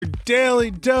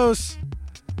daily dose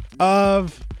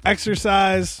of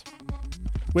exercise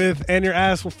with And Your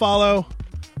Ass Will Follow,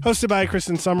 hosted by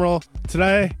Kristen Summerall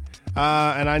today.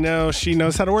 And I know she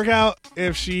knows how to work out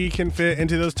if she can fit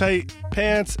into those tight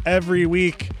pants every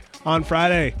week on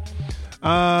Friday.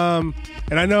 And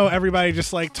I know everybody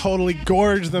just like totally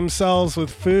gorge themselves with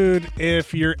food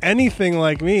if you're anything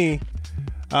like me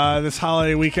this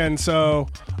holiday weekend. So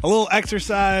a little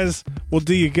exercise will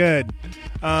do you good.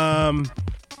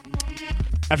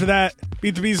 After that,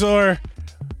 Beat the Beezor.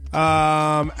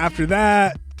 After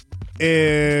that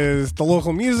is the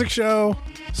local music show.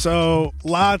 So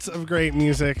lots of great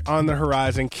music on the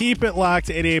horizon. Keep it locked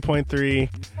to 88.3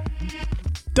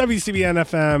 WCBN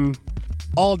FM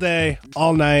all day,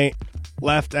 all night,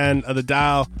 left end of the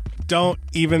dial. Don't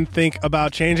even think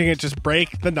about changing it. Just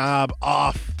break the knob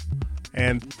off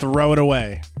and throw it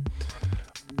away.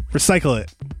 Recycle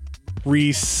it.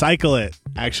 Recycle it,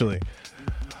 actually.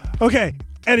 Okay,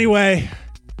 anyway,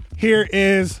 here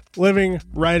is Living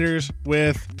Writers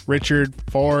with Richard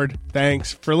Ford.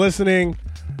 Thanks for listening.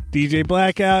 DJ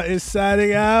Blackout is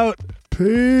signing out.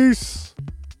 Peace.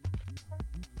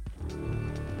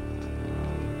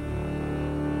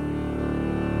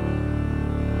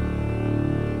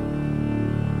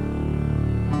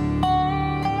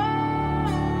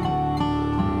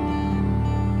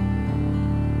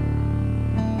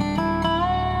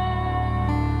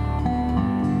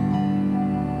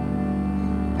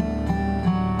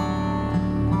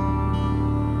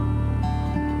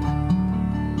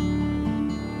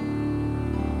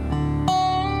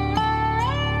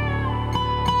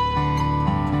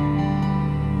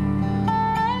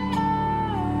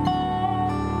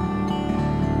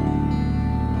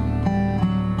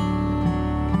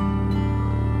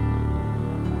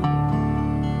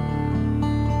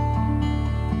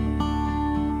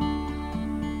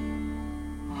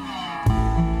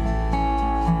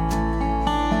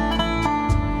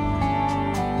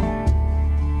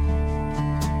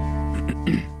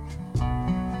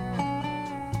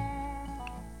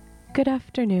 Good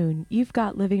afternoon. You've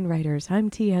got Living Writers.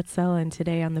 I'm T. Hetzel, and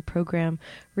today on the program,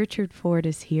 Richard Ford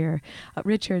is here.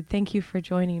 Richard, thank you for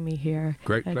joining me here.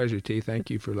 Great pleasure, T. Thank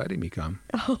you for letting me come.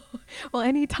 Oh, well,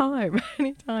 anytime.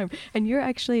 And you're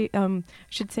actually,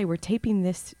 should say, we're taping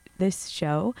this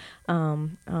show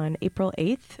on April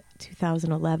 8th,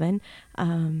 2011,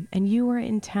 and you were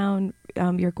in town.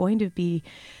 You're going to be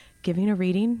giving a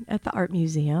reading at the Art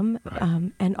Museum,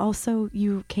 right. And also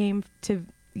you've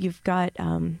got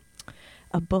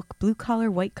a book, Blue Collar,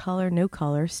 White Collar, No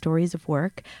Collar, Stories of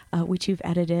Work, which you've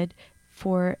edited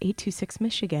for 826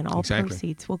 Michigan. All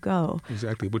proceeds will go.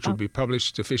 Exactly, which will be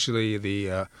published officially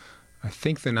I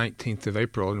think the 19th of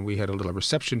April, and we had a little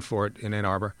reception for it in Ann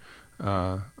Arbor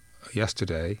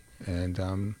yesterday,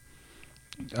 and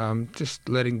just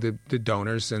letting the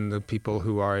donors and the people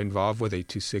who are involved with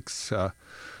 826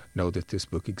 know that this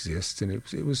book exists, and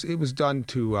it was done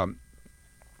to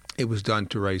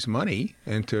raise money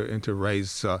and to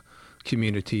raise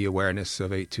community awareness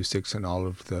of 826 and all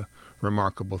of the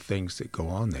remarkable things that go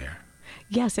on there.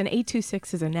 Yes, and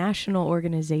 826 is a national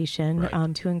organization,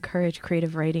 right, to encourage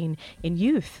creative writing in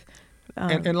youth.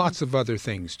 And lots of other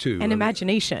things, too. And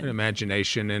imagination. And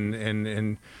imagination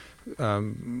and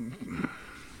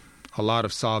a lot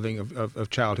of solving of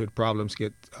childhood problems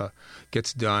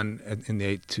gets done in the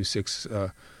 826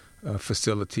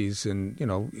 facilities, and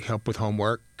help with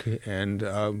homework, and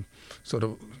sort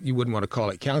of, you wouldn't want to call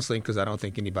it counseling, because I don't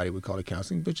think anybody would call it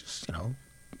counseling, but just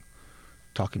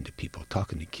talking to people,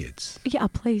 talking to kids. Yeah,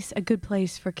 a good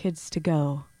place for kids to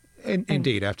go. And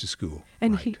indeed, after school.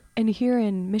 And right. And here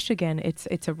in Michigan,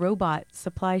 it's a robot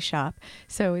supply shop,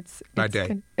 so it's by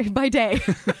day. By day,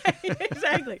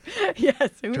 exactly.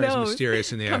 Yes, who Turns knows?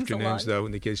 mysterious in the Comes afternoons, along. though,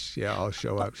 when the kids, I'll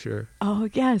show up, sure. Oh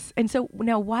yes, and so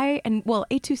now why? And well,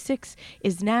 826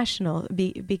 is national,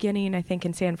 beginning I think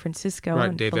in San Francisco. Right,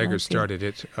 and Dave Valencia. Eggers started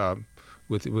it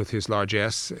with his large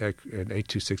S at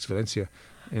 826 Valencia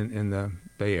in the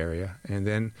Bay Area, and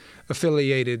then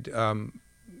affiliated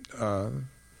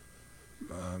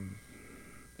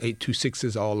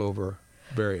 826s all over,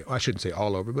 I shouldn't say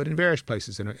all over, but in various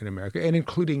places in America, and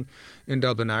including in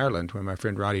Dublin, Ireland, where my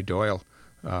friend Roddy Doyle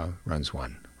runs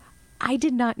one. I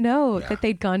did not know that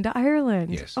they'd gone to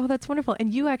Ireland. Yes. Oh, that's wonderful.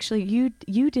 And you actually,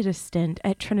 you did a stint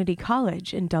at Trinity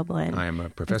College in Dublin. I am a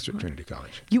professor at Trinity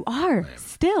College. You are?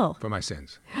 Still? For my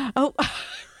sins. Oh,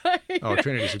 right. Oh,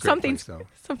 Trinity's a great place, though.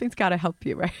 Something's got to help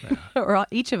you, right? Yeah. Or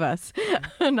each of us,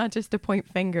 not just to point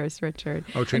fingers, Richard.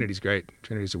 Oh, Trinity's great.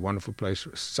 Trinity's a wonderful place,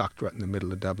 socked right in the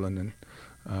middle of Dublin,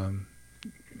 and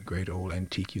great old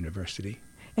antique university.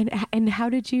 And how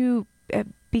did you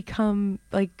become,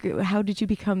 like, how did you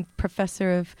become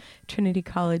professor of Trinity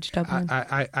College Dublin?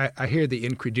 I hear the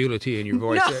incredulity in your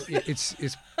voice. No.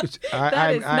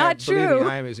 That is not true. Believe me,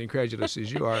 I am as incredulous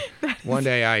as you are. One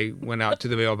day I went out to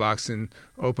the mailbox and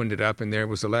opened it up, and there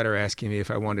was a letter asking me if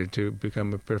I wanted to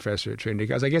become a professor at Trinity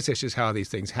College. I guess that's just how these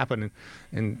things happen.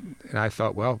 And I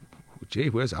thought, well,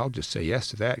 gee whiz, I'll just say yes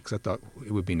to that, because I thought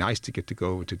it would be nice to get to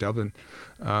go over to Dublin.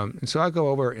 And so I go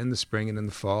over in the spring and in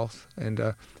the fall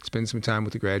and spend some time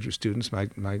with the graduate students.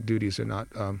 My duties are not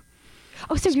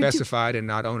specified and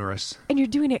not onerous. And you're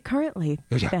doing it currently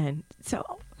Yeah. then.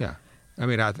 So Yeah. I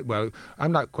mean,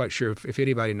 I'm not quite sure if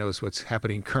anybody knows what's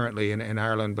happening currently in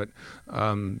Ireland, but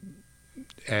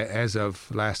as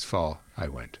of last fall, I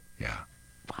went. Yeah.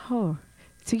 wow.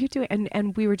 So you're doing,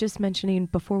 and we were just mentioning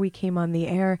before we came on the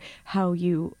air how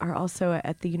you are also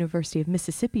at the University of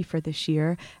Mississippi for this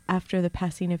year after the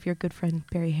passing of your good friend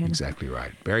Barry Hannah. Exactly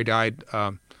right. Barry died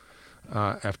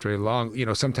after a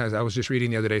long, sometimes I was just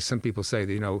reading the other day, some people say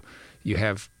that, you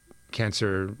have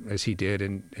cancer as he did,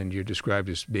 and you're described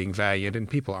as being valiant, and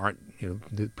people aren't,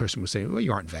 the person was saying, well,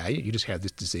 you aren't valiant, you just have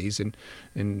this disease, and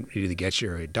it either gets you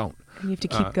or it don't. And you have to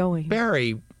keep going.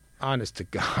 Barry, honest to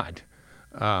God,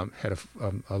 had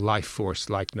a life force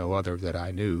like no other that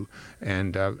I knew,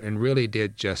 and really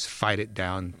did just fight it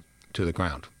down to the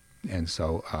ground. And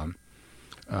so,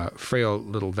 frail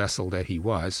little vessel that he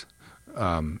was,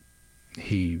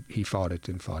 he fought it,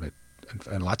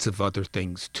 and lots of other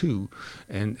things too,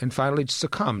 and finally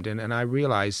succumbed. And I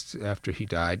realized after he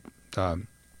died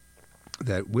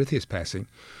that with his passing,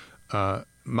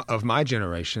 of my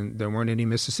generation, there weren't any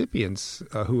Mississippians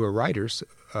who were writers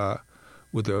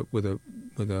with a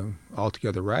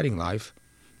altogether writing life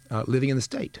living in the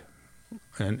state.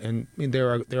 And I mean, there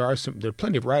are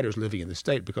plenty of writers living in the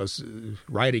state, because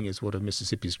writing is one of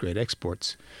Mississippi's great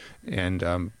exports.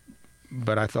 And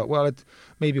but I thought, well,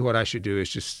 maybe what I should do is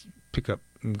just pick up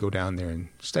and go down there and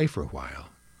stay for a while,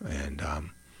 and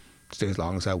stay as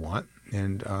long as I want,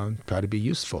 and try to be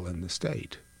useful in the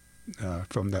state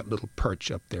from that little perch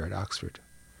up there at Oxford.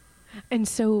 And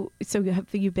so have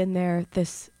you been there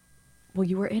well,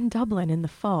 you were in Dublin in the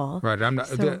fall. Right. I'm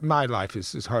not. My life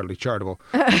is hardly charitable.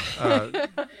 I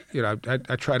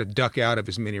try to duck out of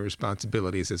as many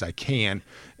responsibilities as I can,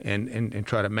 and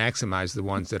try to maximize the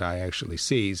ones that I actually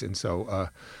seize. And so,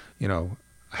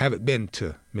 I haven't been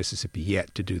to Mississippi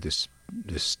yet to do this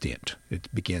stint. It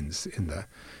begins in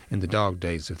the dog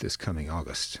days of this coming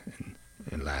August,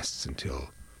 and lasts until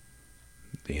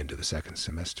the end of the second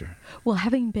semester. Well,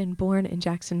 having been born in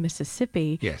Jackson,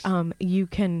 Mississippi, yes. You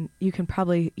can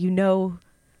probably,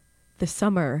 the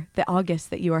summer, the August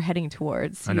that you are heading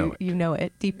towards. I know it. You know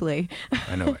it deeply.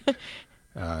 I know it.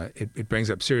 It brings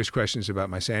up serious questions about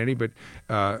my sanity, but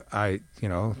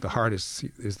the heart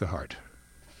is the heart.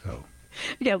 So.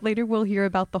 Yeah. Later we'll hear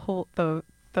about the holes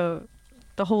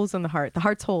in the heart, the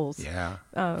heart's holes. Yeah.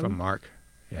 From Mark.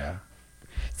 Yeah.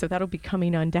 So that'll be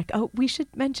coming on deck. Oh, we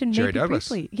should mention Jerry maybe Douglas.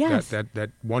 briefly. Yes.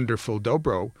 That wonderful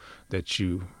dobro that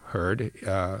you heard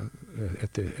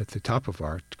at the top of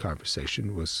our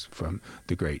conversation was from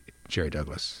the great Jerry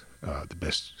Douglas. The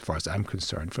best, as far as I'm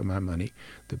concerned, for my money,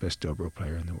 the best dobro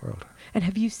player in the world. And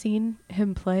have you seen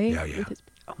him play? Yeah.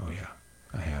 Oh yeah,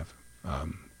 I have.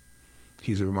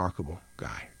 He's a remarkable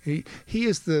guy.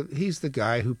 He's the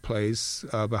guy who plays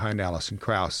behind Alison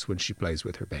Krauss when she plays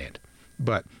with her band.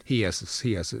 But he has a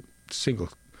single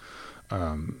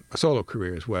a solo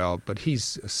career as well. But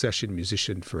he's a session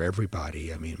musician for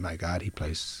everybody. I mean, my God, he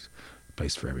plays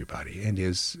for everybody, and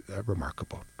is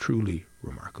remarkable, truly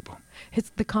remarkable.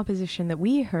 The composition that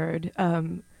we heard,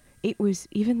 it was,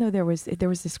 even though there was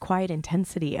this quiet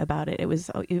intensity about it. It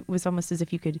was almost as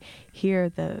if you could hear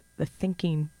the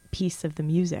thinking piece of the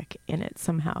music in it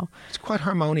somehow. It's quite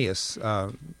harmonious.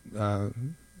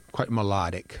 Quite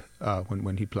melodic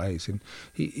when he plays, and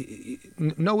he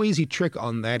no easy trick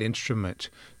on that instrument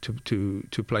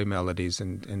to play melodies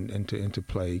and to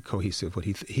play cohesive. What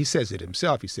he says it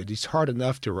himself. He said it's hard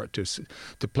enough to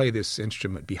play this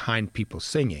instrument behind people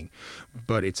singing,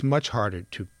 but it's much harder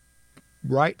to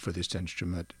write for this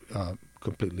instrument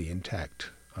completely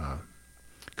intact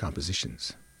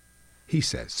compositions. He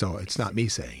says, so it's not me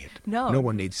saying it. No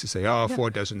one needs to say,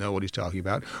 Ford doesn't know what he's talking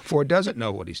about. Ford doesn't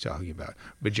know what he's talking about,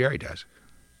 but Jerry does.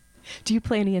 Do you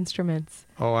play any instruments?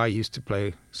 Oh, I used to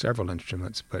play several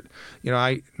instruments, but,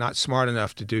 I'm not smart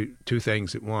enough to do two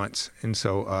things at once. And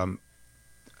so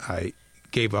I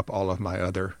gave up all of my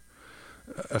other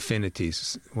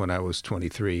affinities when I was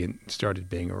 23 and started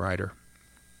being a writer,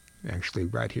 actually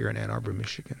right here in Ann Arbor,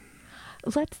 Michigan.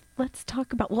 let's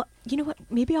talk about, well, you know what?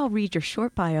 Maybe I'll read your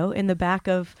short bio in the back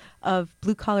of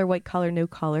Blue Collar, White Collar, No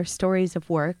Collar, Stories of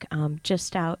Work,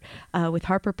 just out with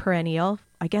Harper Perennial.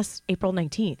 I guess April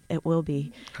 19th it will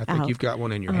be I think out. you've got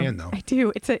one in your hand, though. I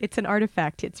do. It's an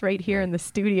artifact. It's right here in the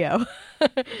studio.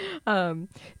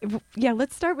 Yeah,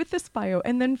 let's start with this bio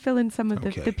and then fill in some of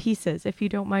the pieces, if you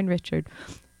don't mind, Richard.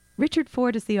 Richard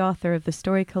Ford is the author of the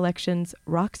story collections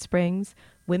Rock Springs,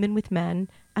 Women with Men,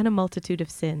 and A Multitude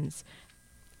of Sins,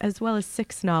 as well as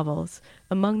 6 novels,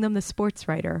 among them The Sports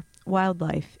Writer,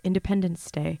 Wildlife,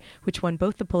 Independence Day, which won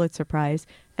both the Pulitzer Prize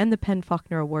and the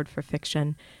PEN/Faulkner Award for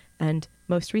Fiction, and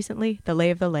most recently, The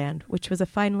Lay of the Land, which was a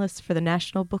finalist for the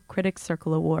National Book Critics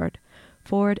Circle Award.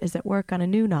 Ford is at work on a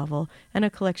new novel and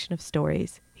a collection of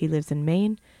stories. He lives in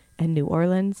Maine and New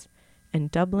Orleans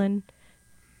and Dublin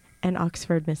and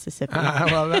Oxford, Mississippi.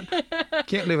 Well,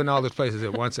 can't live in all those places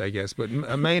at once, I guess. But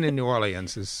Maine and New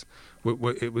Orleans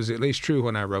it was at least true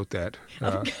when I wrote that.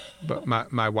 But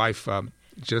my wife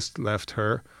just left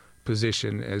her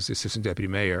position as assistant deputy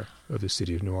mayor of the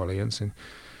city of New Orleans and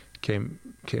came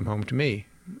home to me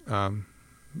on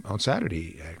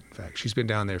Saturday. In fact, she's been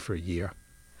down there for a year.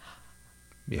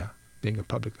 Yeah, being a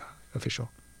public official.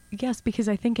 Yes, because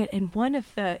I think in one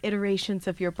of the iterations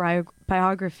of your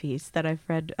biographies that I've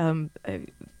read,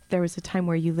 there was a time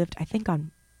where you lived, I think,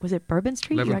 was it Bourbon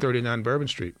Street? 1139 Bourbon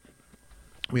Street.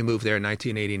 We moved there in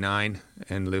 1989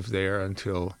 and lived there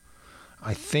until,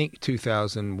 I think,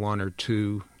 2001 or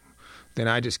 2. Then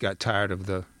I just got tired of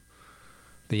the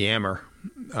yammer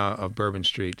of Bourbon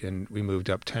Street, and we moved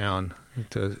uptown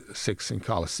to 6th and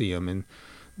Coliseum. And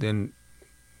then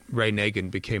Ray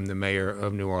Nagin became the mayor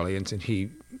of New Orleans, and he,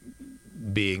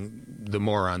 being the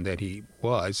moron that he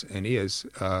was and is,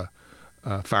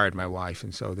 fired my wife.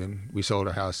 And so then we sold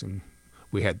our house, and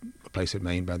we had a place in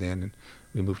Maine by then, and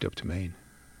we moved up to Maine.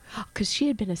 Because she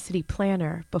had been a city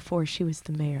planner before she was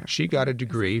the mayor. She got a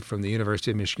degree from the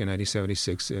University of Michigan in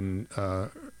 1976 in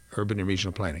urban and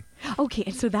regional planning. Okay,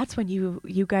 and so that's when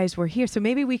you guys were here. So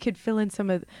maybe we could fill in some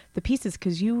of the pieces,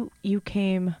 because you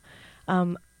came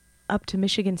up to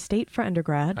Michigan State for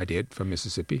undergrad. I did, from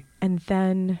Mississippi. And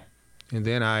then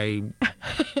I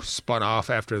spun off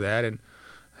after that and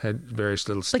had various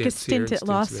little stints. Like a stint here at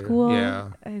law there. school? Yeah,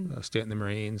 a stint in the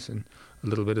Marines and a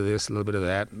little bit of this, a little bit of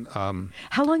that.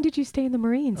 How long did you stay in the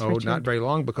Marines, Richard? Not very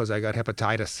long, because I got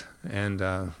hepatitis, and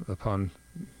upon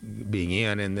being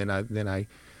in, and then I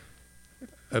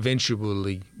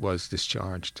eventually was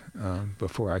discharged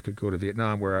before I could go to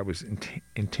Vietnam, where I was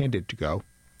intended to go.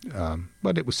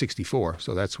 But it was 1964,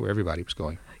 so that's where everybody was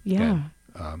going. Yeah.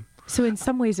 Then. So in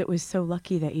some ways it was so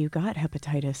lucky that you got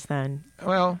hepatitis then.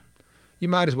 Well, you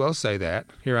might as well say that.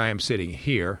 Here I am sitting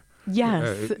here.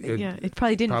 Yes. It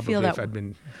probably didn't feel that. If I'd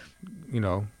been,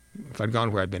 if I'd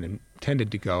gone where I'd been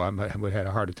intended to go, I would have had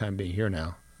a harder time being here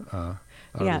now.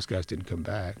 Those guys didn't come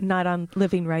back. Not on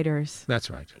Living Writers. That's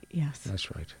right. Yes.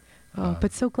 That's right. Oh,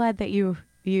 but so glad that you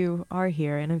are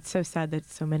here, and it's so sad that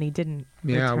so many didn't.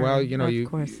 Yeah, return. well, of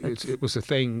course, it was a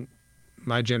thing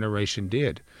my generation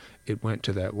did. It went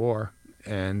to that war,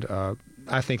 and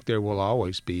I think there will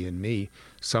always be in me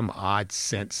some odd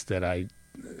sense that I,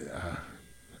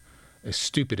 as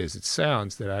stupid as it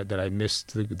sounds, that I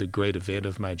missed the great event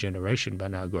of my generation by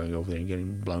not going over there and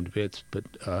getting blown to bits. But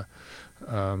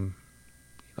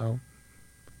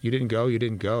you didn't go. You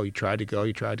tried to go.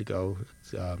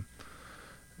 It's,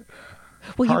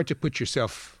 hard to put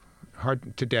yourself.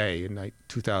 Hard today in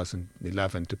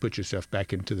 2011 to put yourself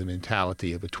back into the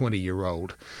mentality of a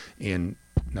 20-year-old in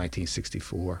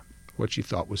 1964. What you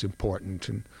thought was important,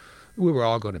 and we were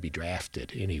all going to be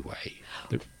drafted anyway.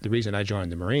 The reason I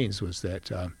joined the Marines was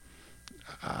that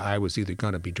I was either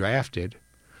going to be drafted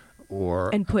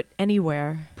or put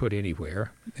anywhere,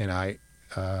 and I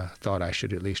thought I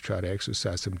should at least try to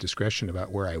exercise some discretion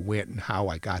about where I went and how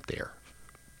I got there.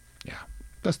 Yeah,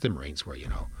 that's the Marines were,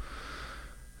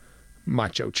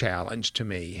 macho challenge to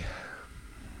me.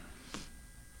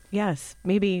 Yes,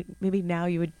 maybe now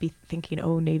you would be thinking,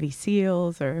 Navy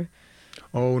SEALs or.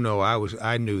 Oh no,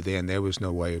 I knew then there was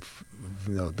no way of.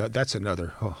 That's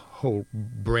another whole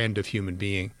brand of human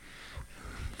being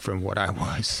from what I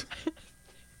was.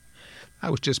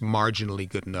 I was just marginally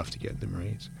good enough to get in the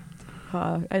Marines.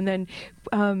 And then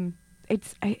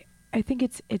I think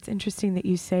it's interesting that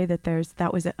you say that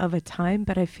that was of a time,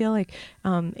 but I feel like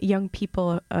young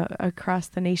people across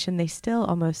the nation, they still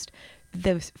almost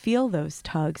feel those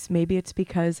tugs. Maybe it's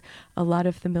because a lot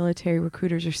of the military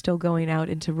recruiters are still going out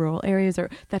into rural areas, or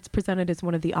that's presented as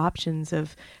one of the options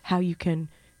of how you can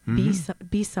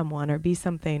be someone or be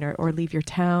something, or leave your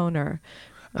town or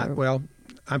well,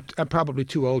 I'm probably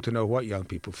too old to know what young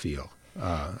people feel.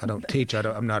 I don't teach.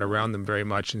 I'm not around them very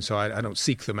much, and so I don't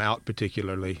seek them out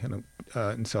particularly.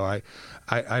 And so I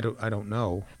don't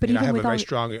know. But I even have with a very all-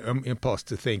 strong impulse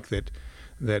to think that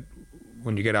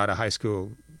when you get out of high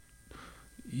school,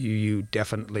 you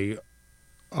definitely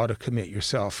ought to commit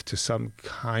yourself to some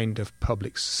kind of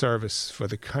public service for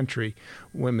the country,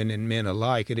 women and men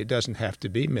alike. And it doesn't have to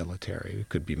be military. It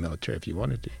could be military if you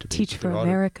wanted it to be. Teach for But it ought to-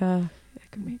 America.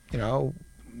 It could be.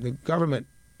 The government.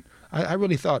 I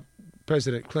really thought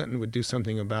President Clinton would do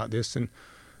something about this, and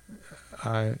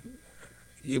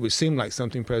it would seem like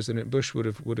something President Bush would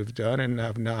have done, and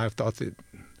now I've thought that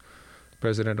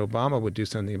President Obama would do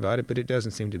something about it, but it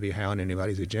doesn't seem to be high on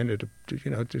anybody's agenda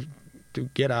to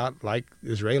get out like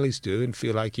Israelis do and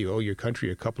feel like you owe your country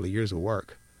a couple of years of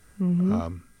work.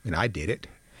 Mm-hmm. And I did it.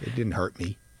 It didn't hurt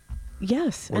me.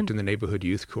 Yes. Worked in the Neighborhood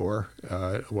Youth Corps,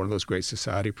 one of those Great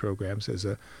Society programs as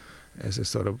a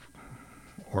sort of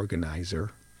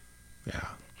organizer. Yeah,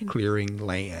 clearing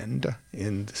land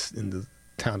in the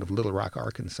town of Little Rock,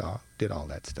 Arkansas. Did all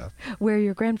that stuff. Where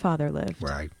your grandfather lived.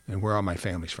 Right, and where all my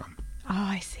family's from. Oh,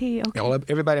 I see. Okay.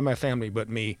 Everybody in my family but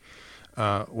me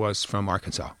was from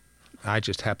Arkansas. I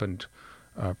just happened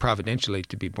providentially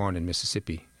to be born in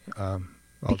Mississippi,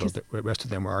 although the rest of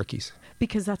them were Arkies.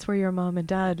 Because that's where your mom and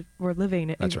dad were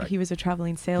living. That's right. He was a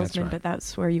traveling salesman, That's right. but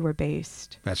that's where you were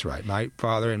based. That's right. My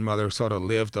father and mother sort of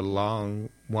lived a long,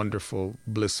 wonderful,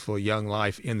 blissful young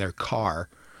life in their car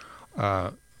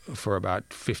for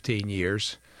about 15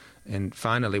 years. And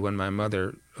finally, when my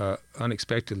mother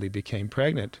unexpectedly became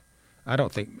pregnant, I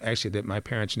don't think actually that my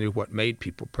parents knew what made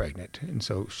people pregnant. And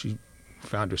so she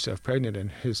found herself pregnant, and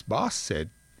his boss said,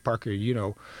 "Parker,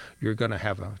 you're going to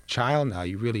have a child now.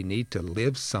 You really need to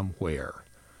live somewhere.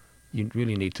 You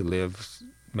really need to live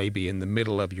maybe in the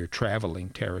middle of your traveling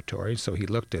territory." So he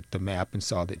looked at the map and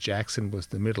saw that Jackson was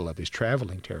the middle of his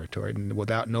traveling territory. And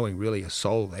without knowing really a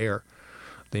soul there,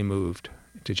 they moved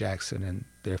to Jackson, and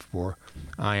therefore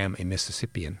I am a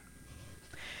Mississippian.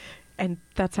 And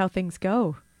that's how things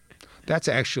go. That's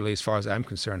actually, as far as I'm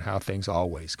concerned, how things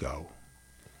always go.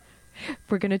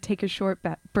 We're going to take a short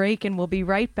break, and we'll be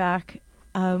right back.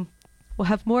 We'll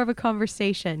have more of a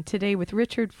conversation today with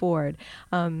Richard Ford.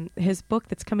 His book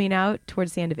that's coming out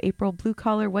towards the end of April, Blue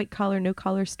Collar, White Collar, No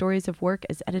Collar, Stories of Work,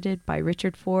 is edited by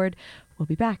Richard Ford. We'll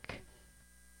be back.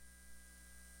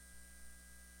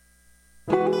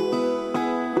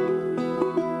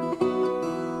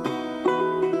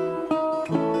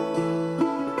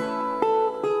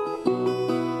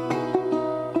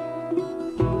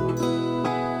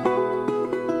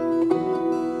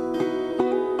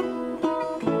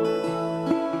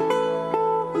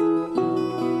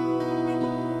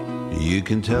 You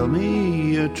can tell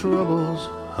me your troubles,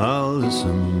 I'll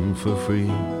listen for free.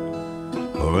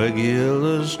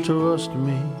 Regulars trust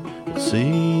me, it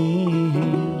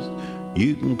seems.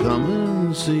 You can come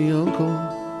and see Uncle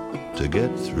to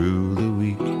get through the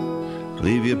week.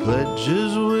 Leave your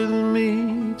pledges with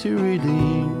me to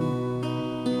redeem.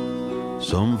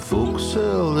 Some folks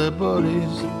sell their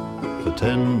bodies for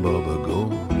 10 bob a go.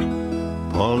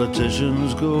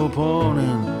 Politicians go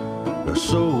pawning their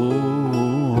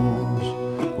souls,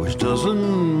 which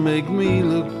doesn't make me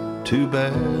look too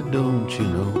bad, don't you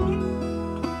know?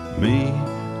 Me,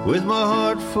 with my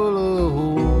heart full of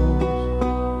holes.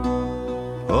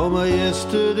 All my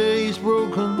yesterdays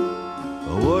broken,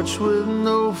 a watch with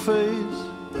no face,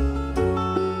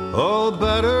 all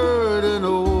battered and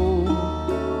old.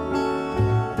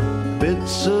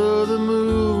 Bits of the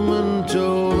movement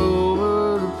all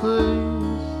over the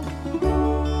place,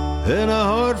 and a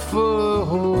heart full of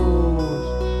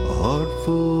holes, a heart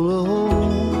full of holes.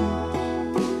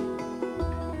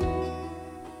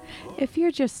 If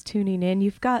you're just tuning in,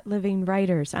 you've got Living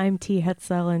Writers. I'm T.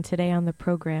 Hetzel, and today on the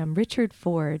program, Richard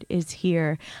Ford is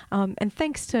here. And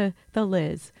thanks to the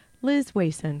Liz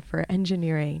Wason for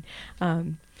engineering.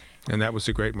 And that was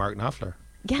the great Mark Knopfler,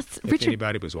 Yes, if Richard,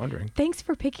 anybody was wondering. thanks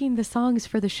for picking the songs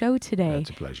for the show today.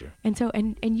 That's a pleasure. And so,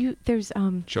 and you, there's,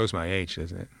 Shows my age,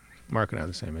 doesn't it? Mark and I are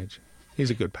the same age. He's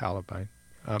a good pal of mine.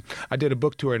 I did a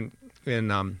book tour in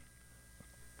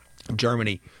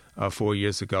Germany 4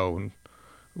 years ago, and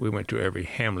we went to every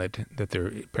hamlet that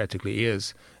there practically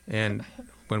is. And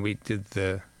when we did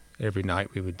every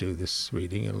night we would do this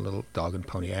reading in a little dog and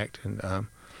pony act. And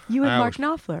you and I Mark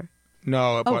always- Knopfler.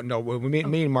 No, Oh. no. Me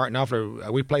and Mark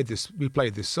Knopfler, we played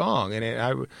this song,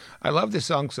 and I love this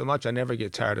song so much I never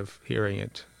get tired of hearing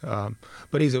it.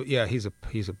 But he's a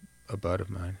bud of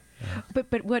mine. Yeah.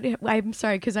 But what, I'm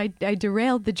sorry, because I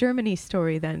derailed the Germany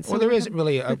story then. So Well, there isn't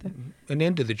really an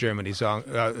end to the Germany song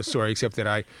story, except that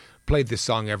I played this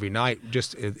song every night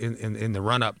just in the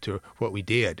run up to what we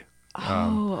did.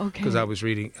 Okay. Because I was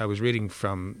reading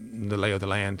from The Lay of the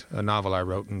Land, a novel I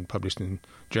wrote and published in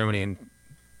Germany in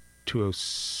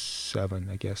 2007,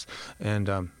 I guess,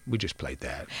 and we just played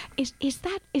that. Is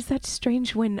that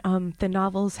strange when the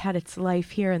novel's had its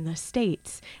life here in the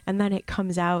States and then it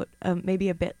comes out maybe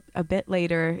a bit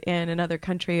later in another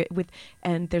country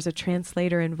and there's a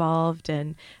translator involved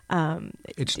and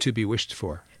it's to be wished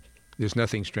for. There's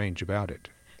nothing strange about it.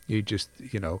 You just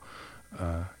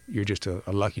you're just a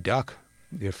lucky duck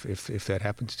if that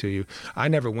happens to you. I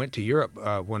never went to Europe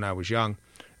when I was young,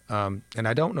 and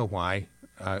I don't know why.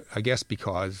 I guess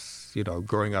because,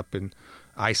 growing up in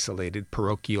isolated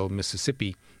parochial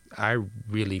Mississippi, I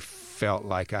really felt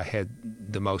like I had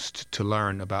the most to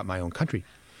learn about my own country.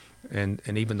 And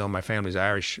even though my family's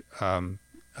Irish,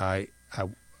 I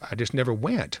just never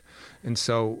went. And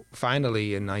so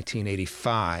finally in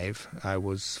 1985, I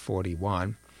was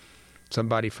 41,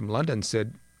 somebody from London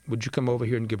said, would you come over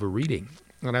here and give a reading?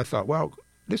 And I thought, well,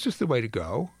 this is the way to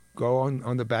go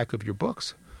on the back of your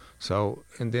books. So,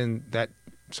 and then that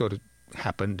sort of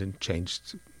happened and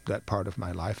changed that part of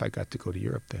my life. I got to go to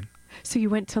Europe then. So you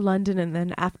went to London and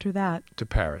then after that? To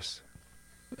Paris.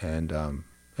 And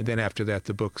then after that,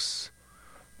 the books,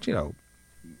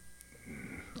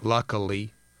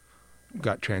 luckily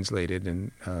got translated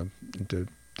into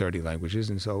 30 languages.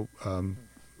 And so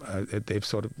they've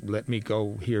sort of let me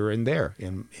go here and there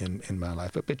in my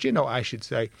life. But I should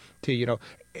say, too,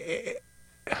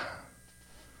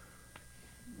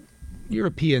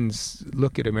 Europeans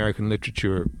look at American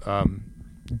literature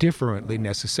differently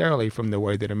necessarily from the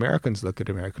way that Americans look at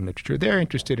American literature. They're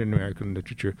interested in American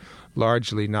literature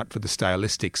largely not for the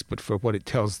stylistics, but for what it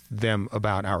tells them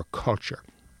about our culture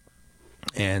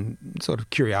and sort of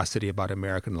curiosity about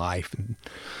American life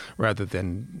rather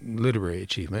than literary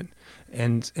achievement.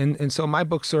 And so my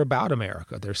books are about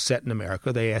America. They're set in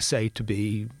America. They essay to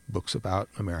be books about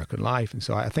American life. And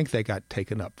so I think they got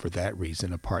taken up for that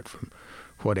reason, apart from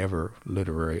whatever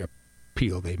literary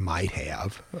appeal they might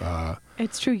have.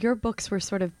 It's true. Your books were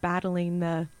sort of battling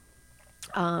the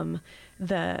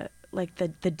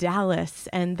Dallas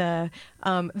and the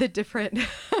different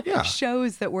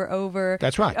shows that were over.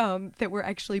 That's right. That were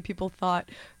actually people thought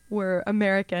were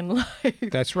American life.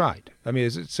 That's right.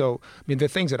 The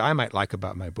things that I might like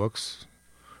about my books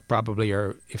probably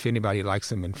are, if anybody likes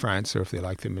them in France or if they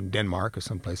like them in Denmark or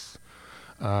someplace,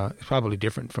 it's probably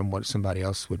different from what somebody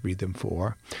else would read them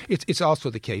for. It's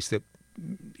also the case that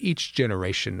each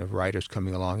generation of writers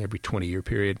coming along, every 20-year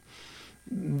period,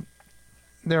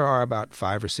 there are about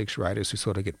 5 or 6 writers who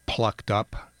sort of get plucked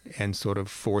up and sort of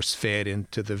force-fed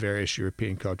into the various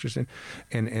European cultures.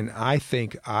 And I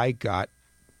think I got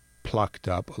plucked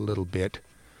up a little bit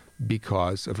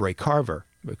because of Ray Carver,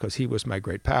 because he was my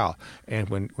great pal. And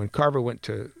when Carver went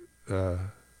to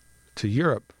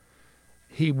Europe,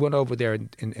 he went over there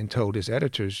and told his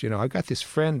editors, I've got this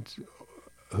friend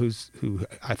who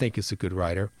I think is a good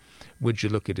writer. Would you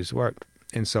look at his work?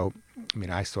 And so,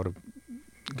 I sort of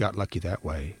got lucky that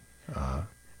way.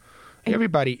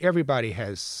 Everybody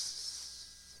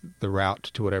has the route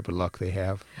to whatever luck they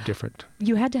have, different.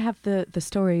 You had to have the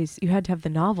stories. You had to have the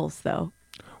novels, though.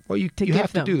 Well, you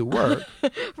have to do the work.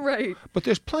 Right. But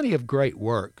there's plenty of great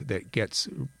work that gets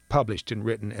published and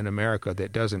written in America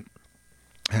that doesn't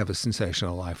have a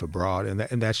sensational life abroad,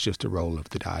 and that's just a roll of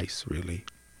the dice, really.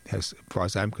 As far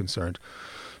as I'm concerned,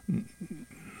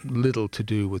 little to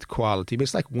do with quality. But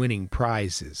it's like winning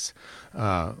prizes.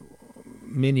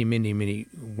 Many, many, many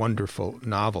wonderful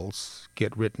novels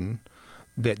get written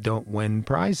that don't win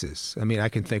prizes. I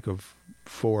can think of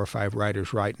 4 or 5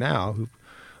 writers right now who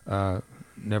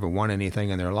never won anything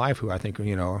in their life who I think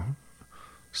are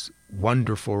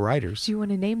wonderful writers. Do you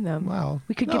want to name them? Well,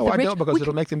 we could no, give I don't, because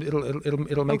it'll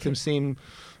make them seem,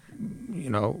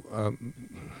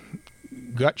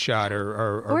 gut shot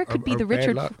or it could be the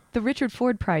Richard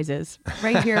Ford prizes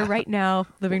right here, right now.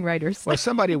 Living writers. Well,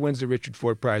 somebody wins the Richard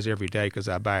Ford Prize every day because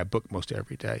I buy a book most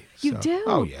every day. You do?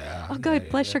 Oh yeah. Oh, good.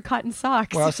 Bless your cotton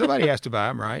socks. Well, somebody has to buy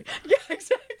them, right? Yeah,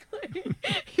 exactly.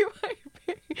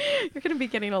 You're going to be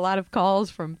getting a lot of calls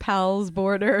from Pals,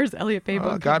 Borders, Elliott Bay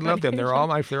Book God love them. They're all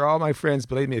my friends.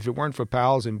 Believe me, if it weren't for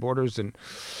Pals and Borders and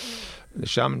the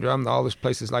Shaman Drum, all those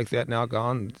places like that now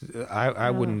gone, I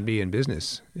wouldn't be in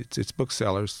business. It's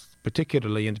booksellers,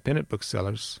 particularly independent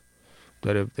booksellers,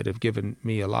 that have given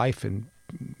me a life and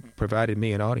provided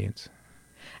me an audience.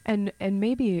 And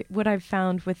maybe what I've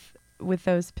found with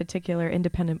those particular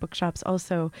independent bookshops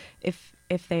also, if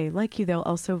they like you,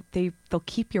 they'll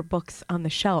keep your books on the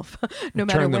shelf no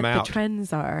matter what the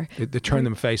trends are. They turn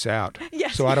them face out.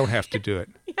 Yes. So I don't have to do it.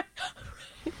 Yeah.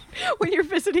 when you're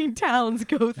visiting towns,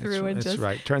 go through and That's just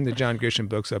right. Turn the John Grisham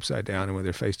books upside down and with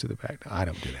their face to the back. No, I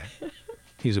don't do that.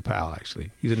 He's a pal,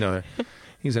 actually. He's another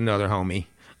homie.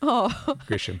 oh,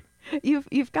 Grisham.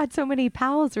 you've got so many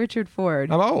pals, Richard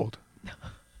Ford. I'm old.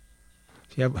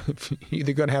 You're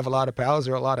either going to have a lot of pals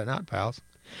or a lot of not pals.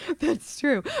 That's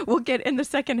true. We'll get in the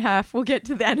second half. We'll get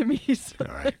to the enemies. All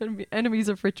right. Enemies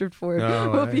of Richard Ford No,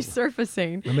 will be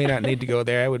surfacing. I may not need to go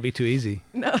there. It would be too easy.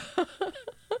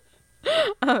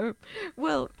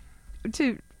 Well,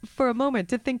 for a moment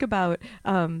to think about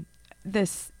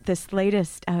this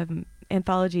latest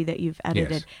anthology that you've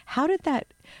edited.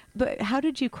 Yes. How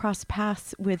did you cross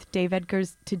paths with Dave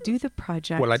Edgars to do the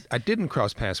project? Well, I didn't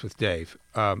cross paths with Dave.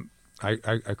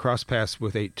 I crossed paths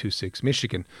with 826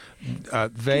 Michigan. 'Cause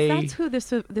that's who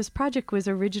this project was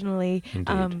originally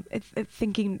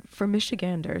thinking for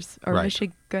Michiganders or Right.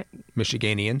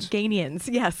 Michiganians.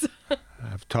 Michiganians. Yes.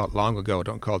 I've taught long ago,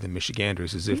 don't call them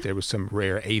Michiganders, as if there was some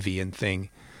rare avian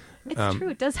thing. It's true.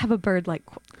 It does have a bird-like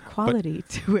quality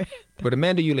to it. But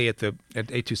Amanda Yulee at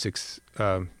 826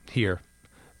 here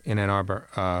in Ann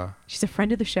Arbor. She's a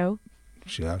friend of the show.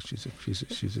 She's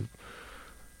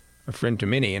a friend to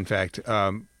many. In fact,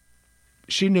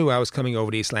 she knew I was coming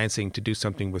over to East Lansing to do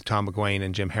something with Tom McGuane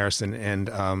and Jim Harrison, and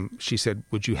she said,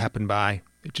 "Would you happen by?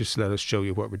 Just let us show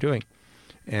you what we're doing."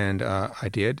 And I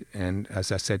did. And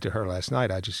as I said to her last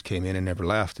night, I just came in and never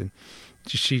left. And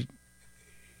they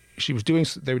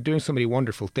were doing so many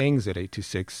wonderful things at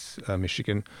 826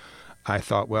 Michigan. I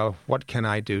thought, well, what can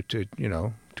I do to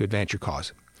advance your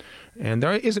cause? And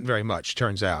there isn't very much,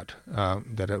 turns out,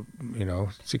 that a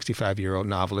 65-year-old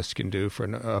novelist can do for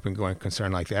an up-and-going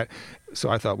concern like that. So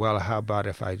I thought, well, how about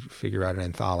if I figure out an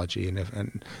anthology?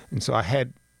 And so I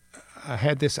had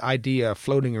this idea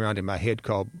floating around in my head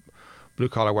called Blue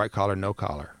Collar, White Collar, No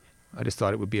Collar. I just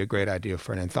thought it would be a great idea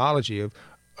for an anthology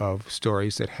of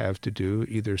stories that have to do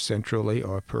either centrally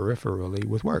or peripherally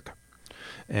with work.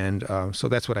 And so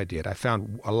that's what I did. I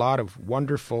found a lot of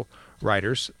wonderful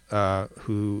writers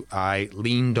who I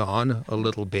leaned on a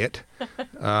little bit,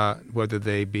 whether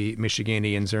they be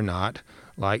Michiganians or not,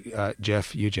 like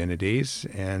Jeff Eugenides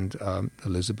and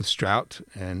Elizabeth Strout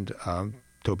and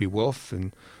Toby Wolfe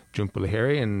and Jhumpa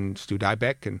Lahiri and Stu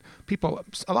Dybek and people.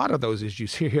 A lot of those, as you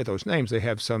hear those names, they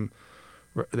have some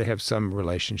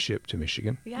relationship to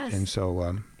Michigan. Yes. And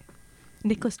so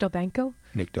Nicholas Delbanco.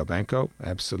 Nick Delbanco,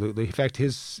 absolutely. In fact,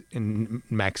 in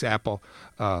Max Apple,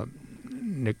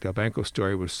 Nick Delbanco's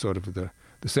story was sort of the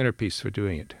centerpiece for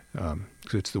doing it.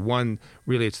 Because it's the one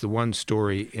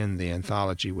story in the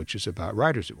anthology which is about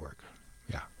writers at work.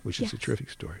 Yeah, which is a terrific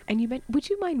story. And would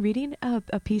you mind reading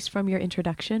a piece from your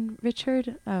introduction,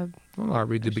 Richard? Well, I'll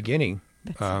read the beginning.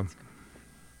 It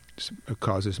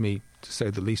causes me to say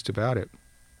the least about it.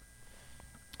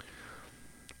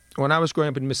 When I was growing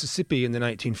up in Mississippi in the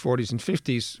 1940s and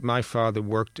 50s, my father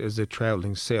worked as a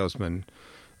traveling salesman.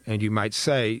 And you might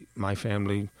say my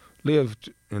family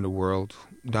lived in a world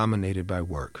dominated by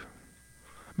work.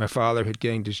 My father had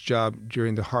gained his job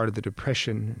during the heart of the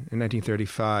Depression in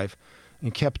 1935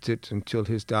 and kept it until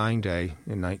his dying day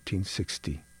in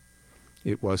 1960.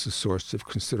 It was a source of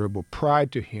considerable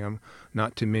pride to him,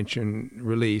 not to mention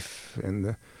relief and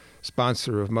the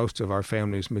sponsor of most of our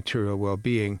family's material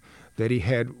well-being, that he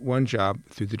had one job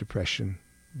through the Depression,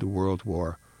 the World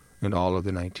War, and all of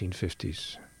the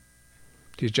 1950s.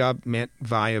 His job meant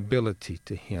viability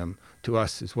to him, to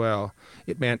us as well.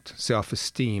 It meant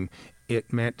self-esteem.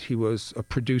 It meant he was a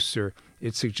producer.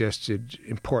 It suggested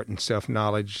important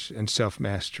self-knowledge and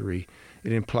self-mastery.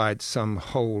 It implied some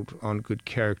hold on good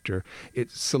character.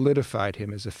 It solidified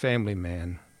him as a family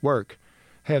man. Work,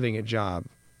 having a job,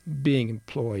 being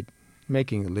employed,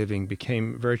 making a living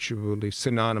became virtually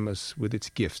synonymous with its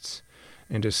gifts,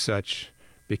 and as such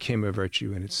became a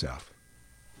virtue in itself.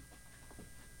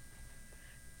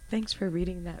 Thanks for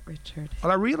reading that, Richard.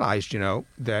 Well, I realized,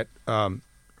 that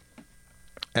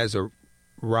as a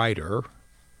writer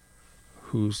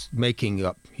who's making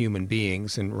up human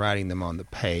beings and writing them on the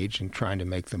page and trying to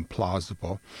make them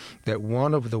plausible, that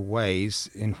one of the ways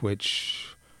in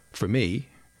which, for me,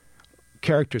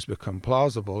 characters become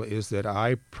plausible is that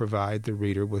I provide the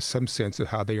reader with some sense of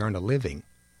how they earn a living.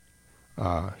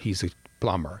 He's a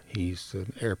plumber. He's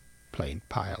an airplane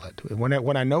pilot. And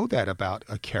when I know that about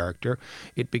a character,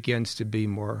 it begins to be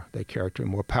more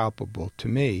palpable to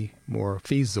me, more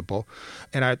feasible.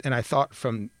 And I thought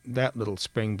from that little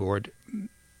springboard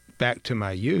back to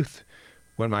my youth,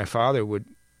 when my father would,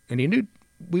 and he knew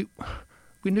we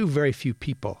knew very few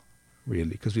people.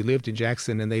 Really, because we lived in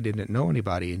Jackson and they didn't know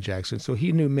anybody in Jackson. So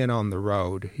he knew men on the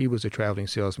road. He was a traveling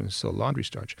salesman, sold laundry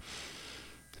starch.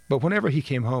 But whenever he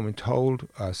came home and told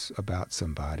us about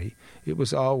somebody, it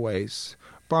was always,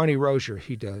 Barney Rozier,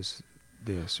 he does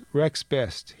this. Rex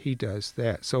Best, he does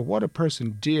that. So what a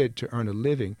person did to earn a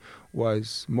living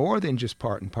was more than just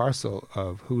part and parcel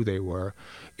of who they were.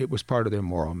 It was part of their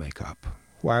moral makeup,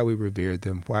 why we revered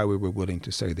them, why we were willing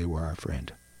to say they were our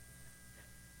friend.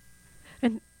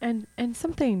 And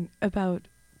something about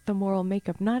the moral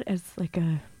makeup, not as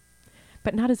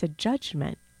but not as a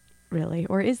judgment, really,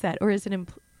 or is it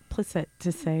implicit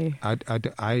to say?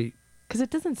 Because it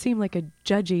doesn't seem like a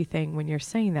judgy thing when you're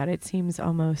saying that. It seems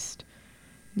almost.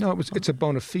 No, it's a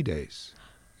bona fides.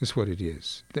 Is what it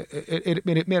is. It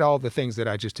meant all the things that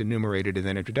I just enumerated in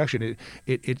that introduction.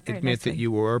 It meant that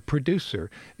you were a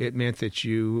producer. It meant that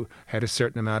you had a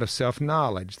certain amount of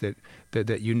self-knowledge,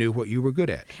 that you knew what you were good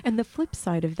at. And the flip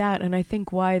side of that, and I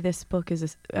think why this book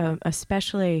is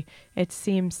especially, it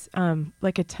seems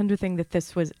like a tender thing that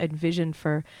this was envisioned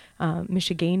for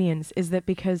Michiganians, is that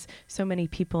because so many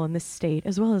people in this state,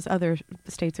 as well as other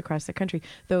states across the country,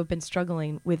 though have been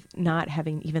struggling with not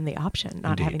having even the option,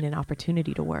 not having an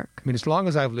opportunity to work. I mean, as long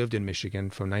as I've lived in Michigan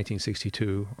from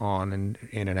 1962 on and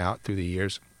in and out through the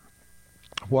years,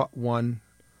 what one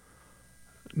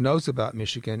knows about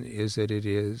Michigan is that it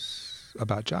is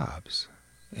about jobs.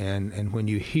 And when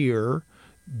you hear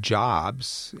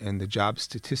jobs and the job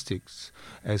statistics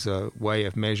as a way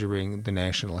of measuring the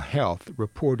national health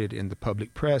reported in the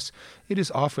public press, it is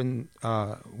often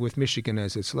with Michigan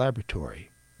as its laboratory.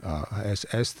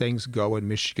 As things go in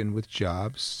Michigan with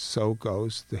jobs, so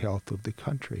goes the health of the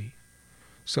country.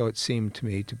 So it seemed to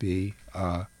me to be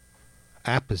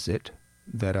apposite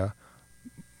that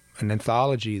an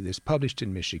anthology that's published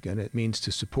in Michigan, it means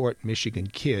to support Michigan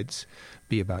kids,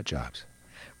 be about jobs.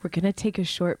 We're going to take a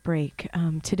short break.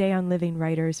 Today on Living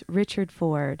Writers, Richard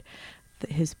Ford,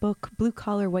 his book, Blue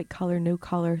Collar, White Collar, No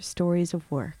Collar, Stories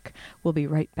of Work. We'll be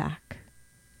right back.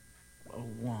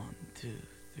 1, 2,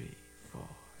 3, 4.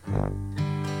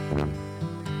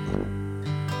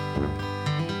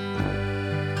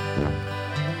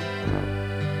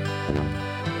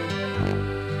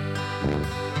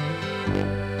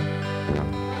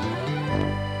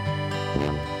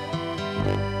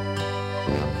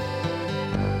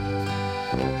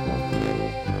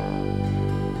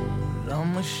 The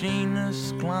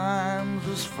machinist climbs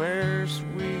his Ferris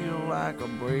wheel like a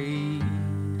brave.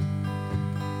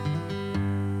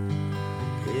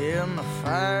 And the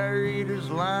fire eater's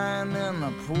lying in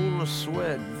a pool of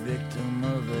sweat, victim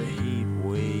of the heat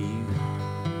wave.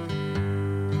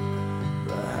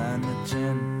 Behind the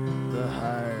tent, the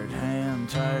hired hand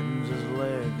tightens his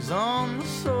legs on the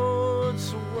sword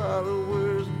so while he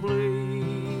wears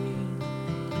blade.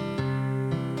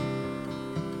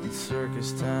 And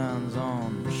circus town's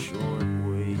on the short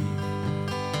wave.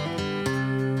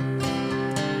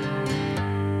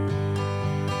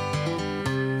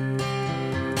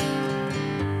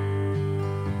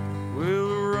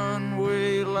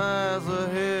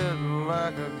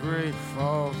 Like a great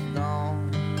false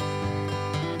dawn.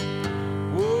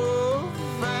 Whoa,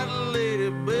 fat lady,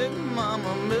 big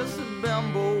mama, Missy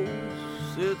Bimbo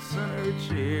sits in her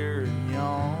chair and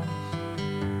yawns.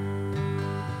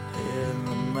 And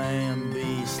the man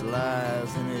beast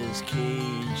lies in his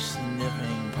cage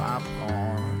sniffing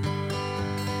popcorn.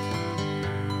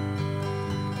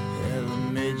 And the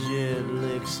midget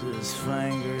licks his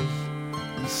fingers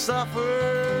and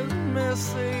suffers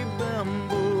Missy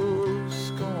Bimbo's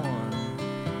scorn.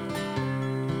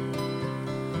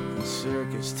 The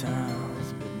circus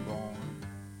town's been born.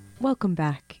 Welcome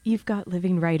back. You've got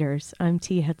Living Writers. I'm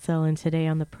T. Hetzel, and today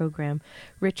on the program,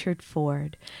 Richard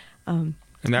Ford. And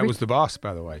that was the boss,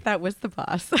 by the way. That was the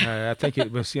boss. I think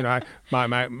it was, my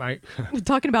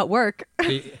talking about work.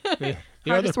 The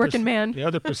hardest working man. The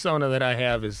other persona that I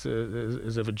have is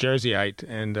of a Jerseyite,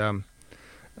 and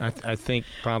I think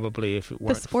probably if it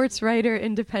weren't... The sports writer,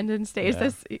 Independence Day. Yeah.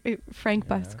 Is this Frank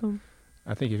Bascom?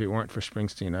 I think if it weren't for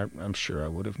Springsteen, I'm sure I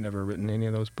would have never written any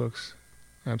of those books.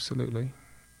 Absolutely.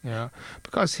 Yeah.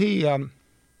 Because he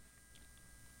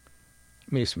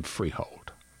made some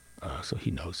freehold. So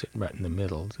he knows it right in the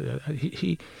middle.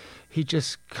 He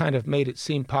just kind of made it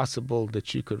seem possible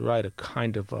that you could write a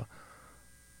kind of a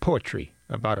poetry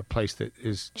about a place that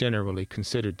is generally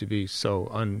considered to be so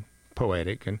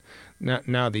unpoetic. And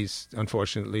now these,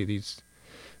 unfortunately, these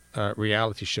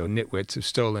reality show nitwits have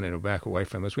stolen it back away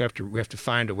from us. We have to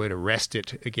find a way to wrest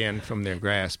it again from their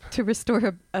grasp. To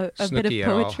restore a bit of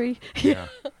poetry. Yeah,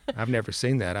 I've never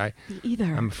seen that. Either.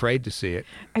 I'm afraid to see it.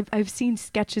 I've seen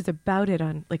sketches about it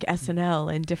on like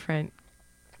SNL and different.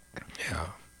 Yeah.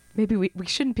 Maybe we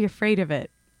shouldn't be afraid of it,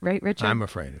 right, Richard? I'm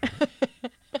afraid of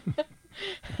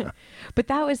it. But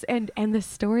that was and the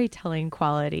storytelling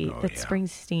quality that yeah.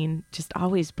 Springsteen just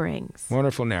always brings.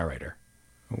 Wonderful narrator.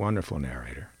 A wonderful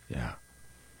narrator. Yeah.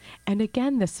 And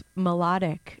again, this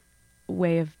melodic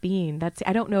way of being. That's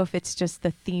I don't know if it's just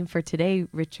the theme for today,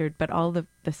 Richard, but all the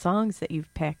songs that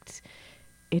you've picked,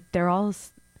 they're all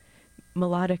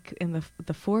melodic in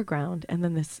the foreground, and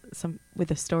then some with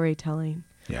the storytelling.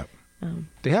 Yeah.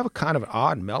 They have a kind of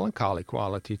odd melancholy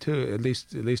quality too. At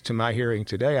least to my hearing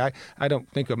today, I don't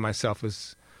think of myself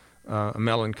as a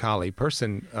melancholy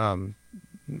person,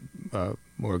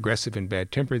 more aggressive and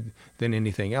bad-tempered than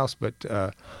anything else. But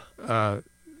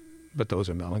those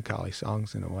are melancholy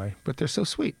songs in a way. But they're so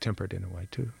sweet-tempered in a way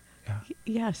too. Yeah.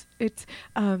 Yes, it's.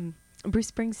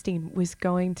 Bruce Springsteen was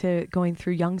going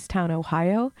through Youngstown,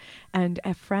 Ohio, and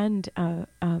a friend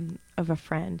of a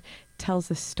friend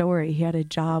tells a story. He had a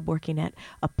job working at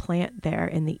a plant there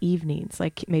in the evenings,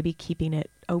 like maybe keeping it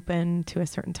open to a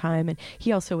certain time. And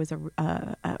he also was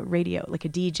a radio, like a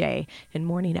DJ in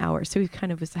morning hours. So he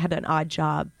kind of had an odd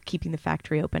job keeping the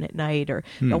factory open at night or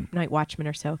night watchman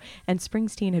or so. And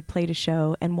Springsteen had played a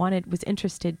show and was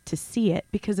interested to see it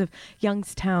because of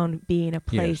Youngstown being a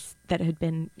place that had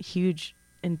been huge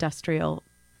industrial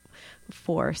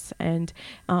force, and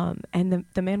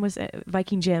the man was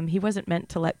Viking Jim. He wasn't meant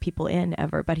to let people in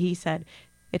ever, but he said,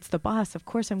 "It's the boss. Of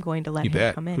course, I'm going to let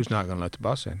him come in." Who's not going to let the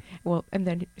boss in? Well, and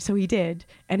then so he did,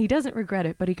 and he doesn't regret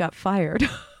it, but he got fired.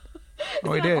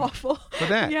 Oh, he did. Awful. For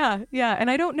that? Yeah, and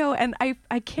I don't know, and I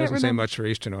can't Doesn't remember. say much for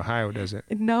Eastern Ohio, does it?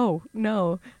 No.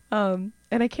 And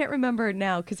I can't remember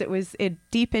now because it was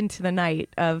deep into the night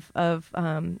of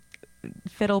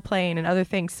fiddle playing and other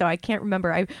things, so I can't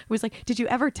remember. I was like, did you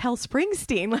ever tell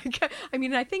Springsteen? Like, I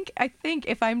mean, I think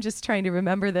if I'm just trying to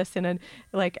remember this in a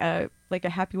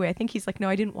happy way, I think he's like, no,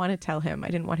 I didn't want to tell him. I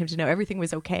didn't want him to know everything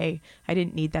was okay. I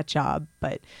didn't need that job,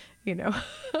 but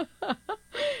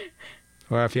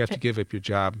Well, if you have to give up your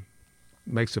job,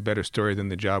 it makes a better story than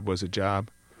the job was a job.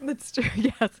 That's true.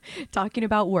 Yes, talking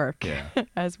about work,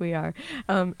 as we are.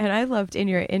 And I loved in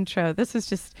your intro. This is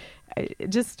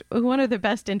just one of the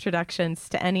best introductions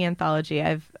to any anthology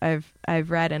I've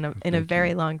read in a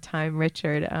very long time,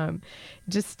 Richard.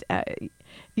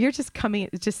 You're just coming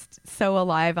just so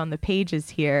alive on the pages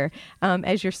here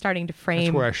as you're starting to frame.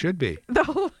 That's where I should be.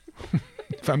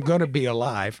 If I'm going to be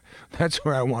alive, that's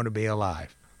where I want to be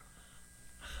alive.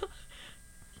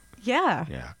 Yeah.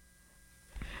 Yeah.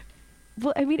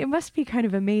 Well, I mean, it must be kind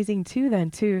of amazing, too, then,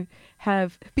 to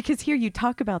have... Because here you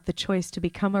talk about the choice to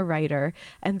become a writer,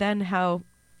 and then how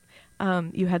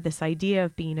you had this idea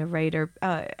of being a writer.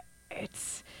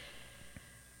 It's...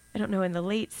 I don't know, in the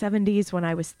late 70s when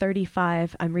I was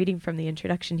 35, I'm reading from the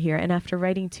introduction here, and after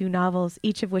writing 2 novels,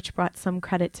 each of which brought some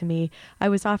credit to me, I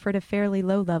was offered a fairly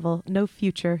low-level, no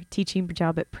future teaching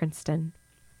job at Princeton.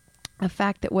 A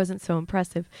fact that wasn't so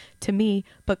impressive to me,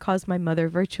 but caused my mother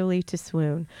virtually to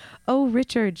swoon. "Oh,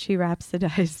 Richard," she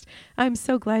rhapsodized, "I'm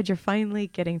so glad you're finally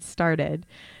getting started."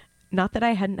 Not that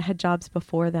I hadn't had jobs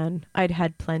before then. I'd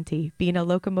had plenty. Being a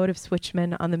locomotive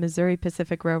switchman on the Missouri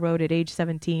Pacific Railroad at age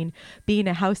 17, being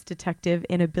a house detective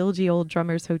in a bilgy old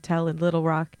drummer's hotel in Little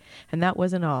Rock, and that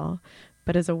wasn't all.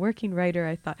 But as a working writer,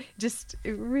 I thought, just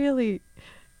really,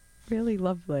 really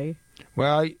lovely.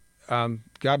 Well,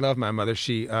 God love my mother.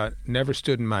 She never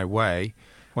stood in my way.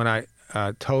 When I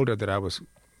told her that I was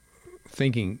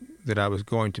thinking that I was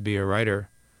going to be a writer,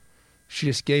 she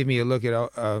just gave me a look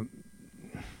at,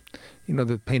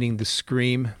 the painting The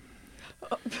Scream.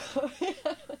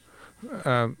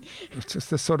 It's just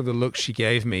the sort of the look she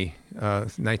gave me,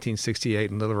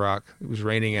 1968 in Little Rock. It was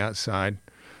raining outside.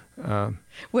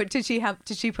 What did she have?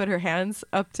 Did she put her hands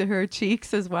up to her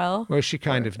cheeks as well? Well, she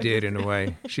kind of did in a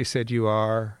way. She said, "You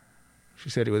are." She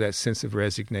said it with that sense of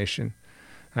resignation.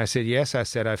 I said, "Yes." I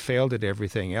said, "I failed at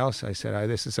everything else." I said,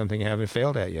 "This is something I haven't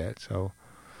failed at yet, so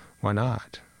why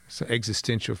not?" It's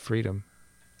existential freedom.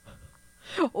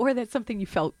 Or that's something you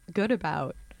felt good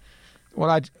about.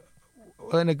 Well,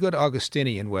 in a good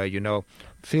Augustinian way,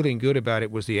 feeling good about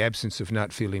it was the absence of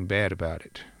not feeling bad about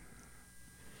it.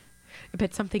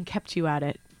 But something kept you at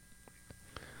it.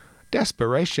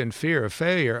 Desperation, fear of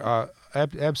failure,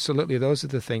 absolutely, those are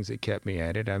the things that kept me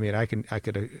at it. I mean, I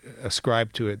could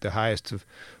ascribe to it the highest of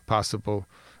possible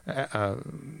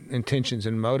intentions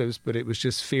and motives, but it was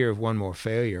just fear of one more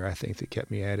failure, I think, that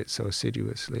kept me at it so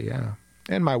assiduously, yeah.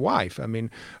 And my wife,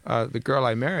 the girl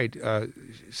I married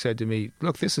said to me,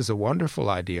 "Look, this is a wonderful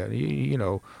idea."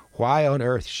 Why on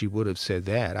earth she would have said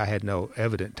that? I had no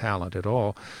evident talent at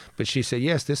all. But she said,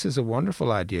 "Yes, this is a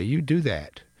wonderful idea. You do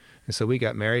that." And so we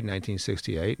got married in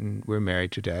 1968, and we're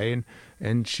married today,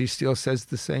 and she still says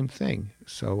the same thing.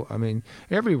 So, I mean,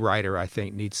 every writer, I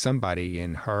think, needs somebody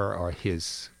in her or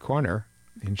his corner,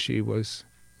 and she was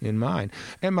in mine.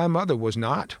 And my mother was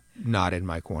not in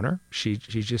my corner. She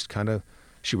just kind of,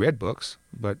 she read books,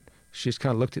 but she just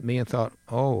kind of looked at me and thought,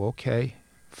 oh, okay,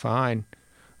 fine.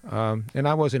 And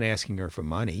I wasn't asking her for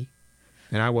money,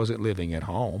 and I wasn't living at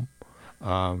home.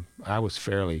 I was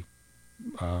fairly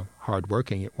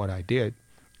hardworking at what I did.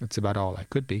 That's about all I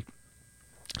could be.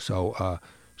 So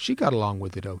she got along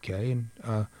with it okay,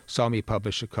 and saw me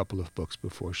publish a couple of books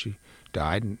before she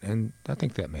died, and I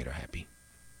think that made her happy.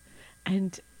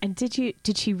 And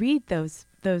did she read those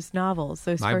novels,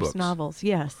 those My first books. novels?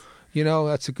 Yes. You know,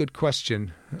 that's a good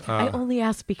question. I only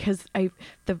ask because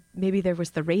maybe there was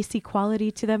the racy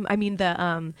quality to them. I mean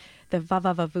the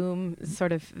va-va-va-voom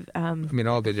sort of. I mean,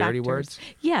 all the dirty factors. words.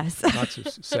 Yes. Lots of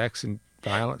sex and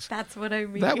violence. That's what I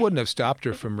mean. That wouldn't have stopped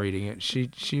her from reading it. She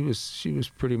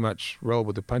was pretty much roll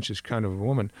with the punches kind of a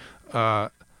woman. I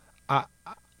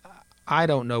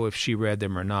don't know if she read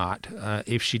them or not.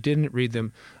 If she didn't read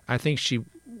them, I think she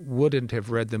wouldn't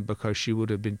have read them because she would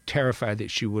have been terrified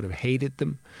that she would have hated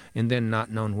them and then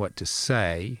not known what to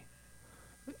say.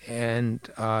 And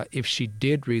if she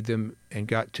did read them and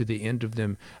got to the end of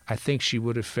them, I think she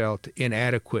would have felt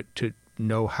inadequate to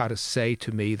know how to say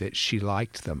to me that she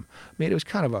liked them. I mean, it was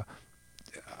kind of a...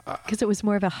 Because it was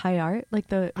more of a high art?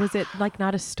 Was it like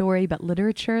not a story but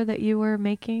literature that you were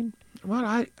making?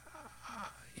 Well,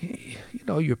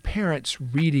 your parents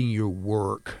reading your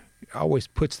work always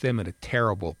puts them in a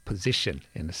terrible position,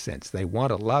 in a sense. They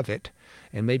want to love it,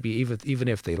 and maybe even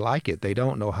if they like it, they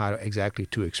don't know how exactly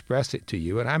to express it to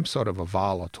you. And I'm sort of a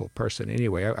volatile person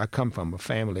anyway. I come from a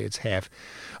family that's half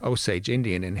Osage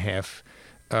Indian and half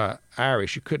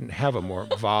Irish. You couldn't have a more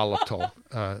volatile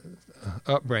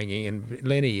upbringing and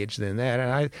lineage than that.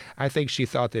 And I think she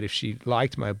thought that if she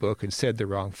liked my book and said the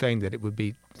wrong thing, that it would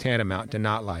be tantamount to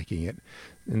not liking it,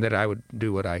 and that I would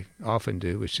do what I often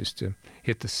do, which is to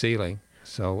hit the ceiling.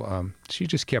 So she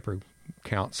just kept her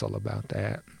counsel about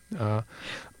that.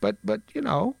 But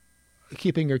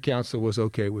keeping her counsel was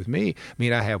okay with me. I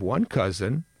mean, I have one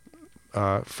cousin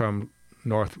from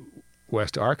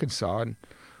northwest Arkansas, and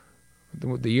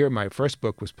the year my first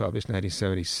book was published,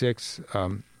 1976,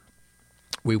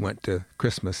 we went to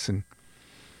Christmas, and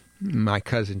my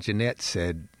cousin Jeanette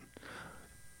said,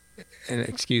 and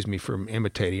excuse me for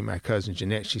imitating my cousin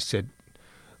Jeanette, she said,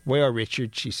 "Well,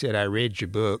 Richard," she said, "I read your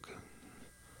book."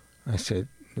 I said,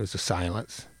 there was a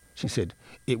silence. She said,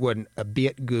 "It wasn't a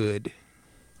bit good."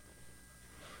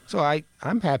 So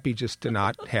I'm happy just to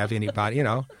not have anybody,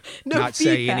 not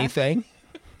say feedback. anything.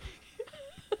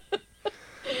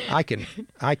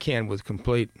 I can with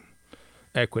complete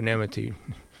equanimity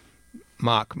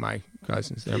mock my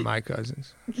cousins. They're my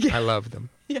cousins. I love them.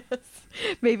 Yes.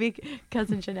 Maybe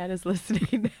Cousin Jeanette is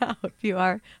listening now. If you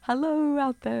are, hello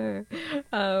out there.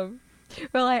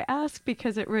 Well, I asked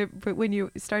because when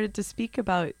you started to speak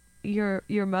about your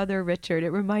mother, Richard,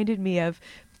 it reminded me of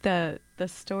the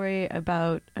story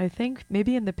about, I think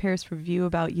maybe in the Paris Review,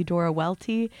 about Eudora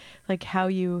Welty, like how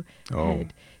you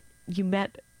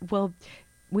met. Well,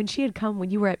 when she had come,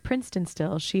 when you were at Princeton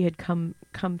still, she had come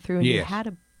through, and you had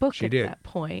a book she at did. that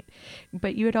point,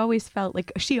 but you had always felt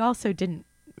like she also didn't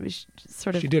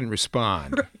sort of. She didn't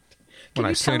respond Right. when Can I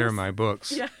you sent tell her us- my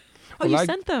books. Yeah. Well, You I-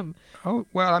 sent them. Oh,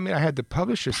 well, I mean, I had the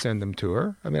publisher send them to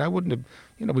her. I mean, I wouldn't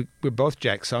have, we're both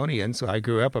Jacksonians, so I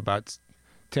grew up about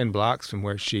 10 blocks from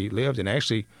where she lived, and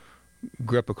actually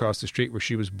grew up across the street where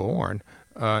she was born.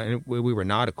 And we were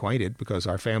not acquainted because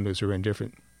our families were in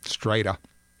different strata.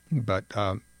 But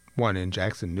one in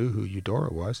Jackson knew who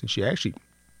Eudora was, and she actually,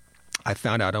 I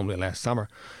found out only last summer,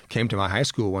 came to my high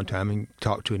school one time and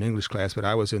talked to an English class, but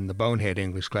I was in the bonehead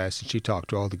English class, and she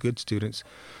talked to all the good students.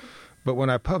 But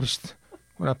when I published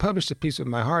A Piece of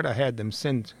My Heart, I had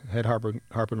Harper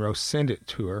and Row send it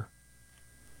to her,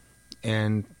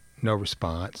 and no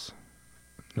response.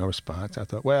 I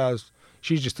thought, well,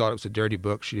 she just thought it was a dirty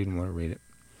book. She didn't want to read it.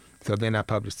 So then I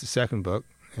published the second book,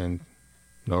 and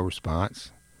no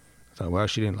response. I thought, well,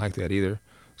 she didn't like that either.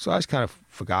 So I just kind of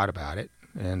forgot about it.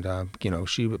 And,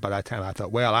 she, by that time, I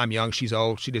thought, well, I'm young, she's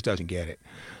old, she just doesn't get it.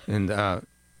 And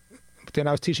but then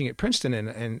I was teaching at Princeton,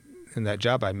 and in that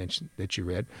job I mentioned that you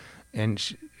read, and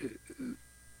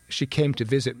she came to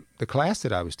visit the class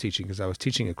that I was teaching, because I was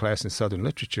teaching a class in Southern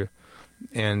literature,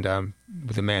 and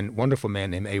with a wonderful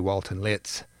man named A. Walton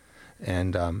Litz,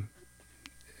 and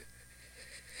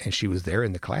she was there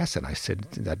in the class, and I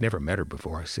said, I'd never met her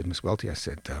before. I said, "Miss Welty," I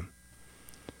said,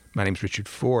 "my name's Richard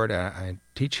Ford. I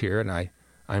teach here, and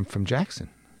I'm from Jackson."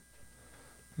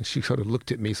 And she sort of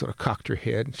looked at me, sort of cocked her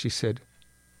head, and she said,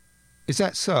 "Is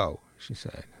that so?" she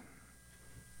said.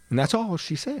 And that's all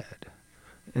she said.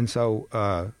 And so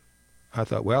I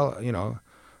thought, well,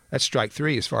 that's strike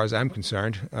three as far as I'm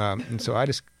concerned. And so I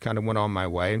just kind of went on my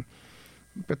way.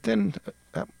 But then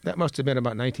that must have been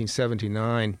about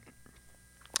 1979.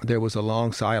 There was a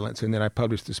long silence, and then I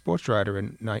published The Sports Writer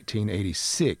in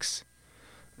 1986.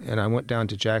 And I went down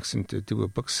to Jackson to do a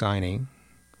book signing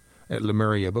at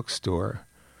Lemuria Bookstore.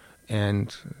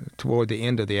 And toward the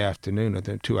end of the afternoon, of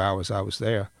the 2 hours I was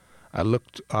there, I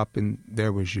looked up, and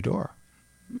there was Eudora.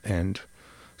 And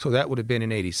so that would have been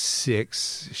in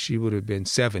 86. She would have been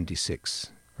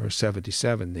 76 or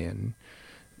 77 then.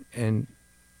 And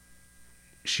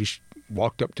she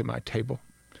walked up to my table,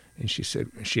 and she said,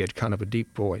 she had kind of a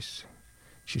deep voice.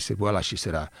 She said,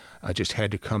 I just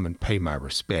had to come and pay my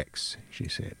respects, she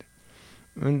said.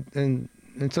 And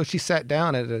so she sat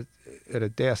down at a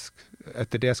desk,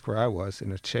 at the desk where I was,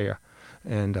 in a chair.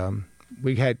 And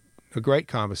we had a great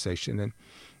conversation, and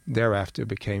thereafter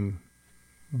became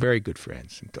very good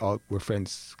friends. We're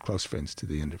friends, close friends to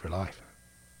the end of her life.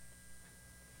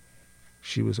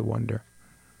 She was a wonder.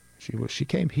 She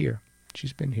came here.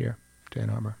 She's been here to Ann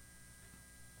Arbor.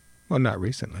 Well, not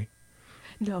recently.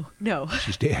 No.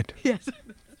 She's dead. Yes.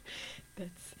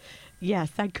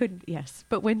 Yes.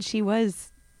 But when she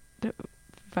was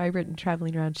vibrant and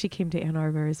traveling around, she came to Ann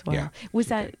Arbor as well. Yeah, was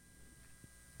that...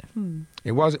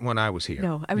 It wasn't when I was here.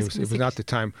 No, it was not the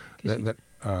time that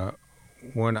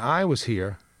when I was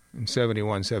here in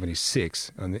 71,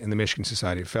 76 in the Michigan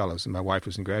Society of Fellows, and my wife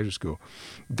was in graduate school.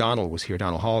 Donald was here.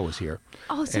 Donald Hall was here.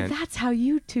 Oh, so that's how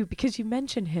you two, because you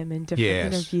mentioned him in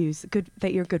different interviews.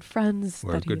 That you're good friends.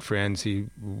 We're good friends. He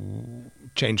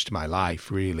changed my life,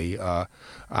 really.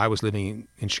 I was living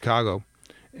in Chicago,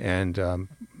 and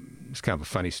it's kind of a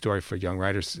funny story for young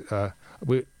writers.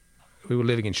 We were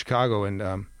living in Chicago,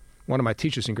 and one of my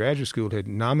teachers in graduate school had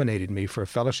nominated me for a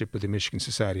fellowship with the Michigan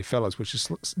Society of Fellows, which is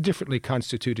differently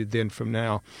constituted then from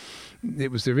now. It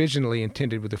was originally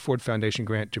intended with the Ford Foundation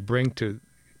grant to bring to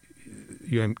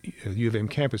U of M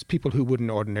campus people who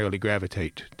wouldn't ordinarily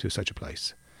gravitate to such a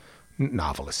place.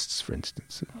 Novelists, for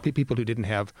instance. People who didn't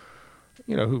have,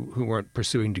 who weren't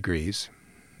pursuing degrees,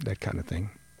 that kind of thing.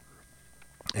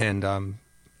 And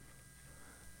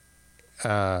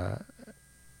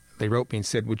they wrote me and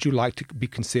said, "Would you like to be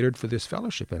considered for this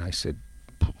fellowship?" And I said,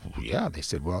 "Yeah." They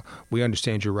said, "Well, we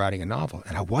understand you're writing a novel."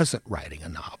 And I wasn't writing a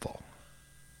novel.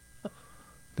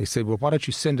 They said, "Well, why don't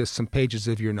you send us some pages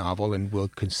of your novel and we'll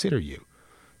consider you."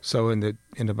 So in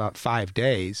about 5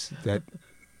 days that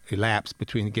elapsed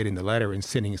between getting the letter and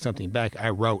sending something back,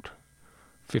 I wrote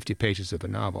 50 pages of a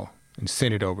novel and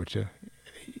sent it over to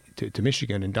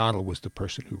Michigan, and Donald was the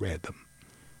person who read them.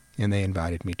 And they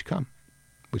invited me to come,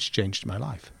 which changed my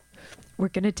life. We're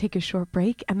going to take a short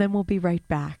break, and then we'll be right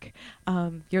back.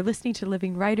 You're listening to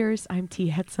Living Writers. I'm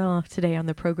T. Hetzel. Today on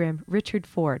the program, Richard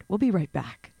Ford. We'll be right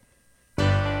back.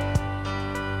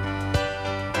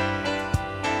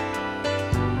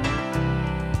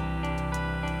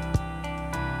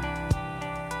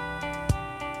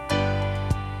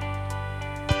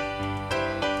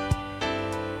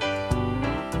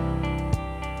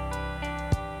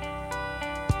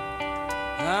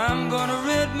 I'm gonna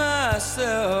rid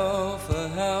myself a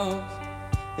house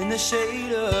in the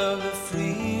shade of the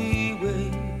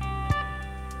freeway.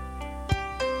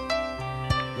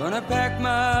 Gonna pack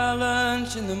my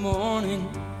lunch in the morning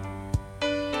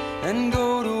and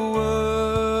go to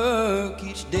work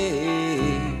each day.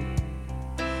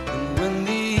 And when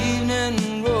the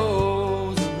evening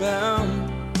rolls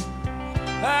around,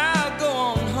 I'll go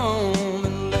on home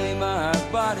and lay my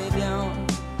body down.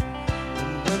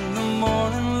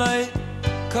 Morning light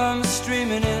comes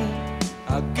streaming in,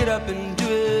 I'll get up and do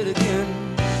it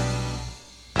again.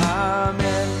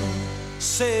 Amen.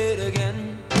 Say it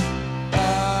again.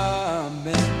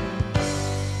 Amen.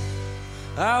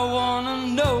 I wanna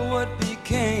know what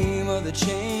became of the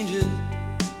changes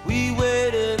we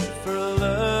waited for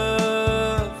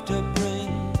love to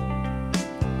bring.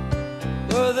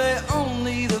 Were they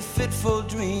only the fitful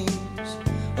dreams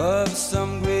of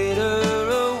some greater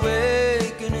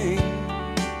awakening?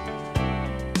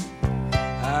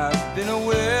 I've been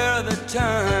aware of the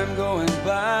time going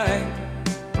by.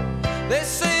 They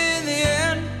say in the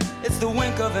end, it's the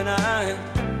wink of an eye.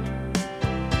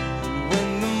 And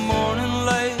when the morning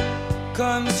light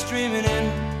comes streaming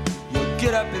in, you'll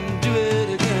get up and do it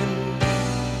again.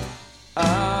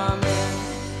 Amen.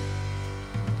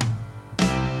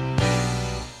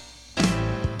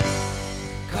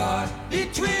 Caught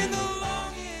between the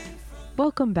longing.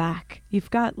 Welcome back. You've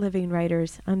got Living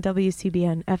Writers on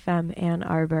WCBN FM Ann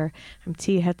Arbor. I'm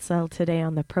T. Hetzel. Today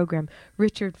on the program,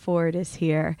 Richard Ford is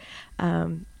here.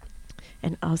 And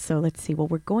also, let's see,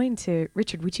 we're going to...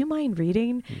 Richard, would you mind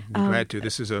reading? Glad to.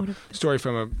 This is a story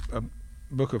from a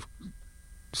book of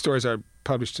stories I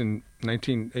published in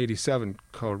 1987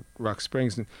 called Rock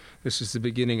Springs. And this is the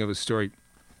beginning of a story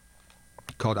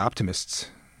called Optimists.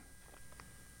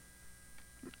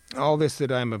 All this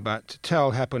that I'm about to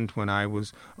tell happened when I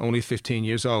was only 15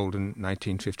 years old in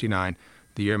 1959,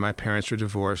 the year my parents were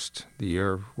divorced, the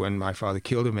year when my father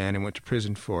killed a man and went to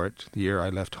prison for it, the year I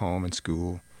left home and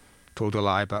school, told a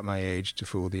lie about my age to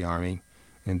fool the army,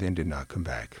 and then did not come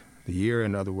back. The year,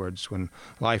 in other words, when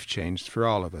life changed for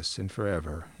all of us and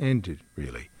forever, ended,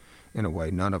 really, in a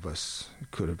way none of us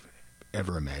could have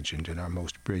ever imagined in our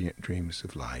most brilliant dreams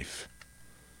of life.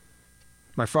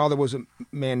 My father was a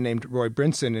man named Roy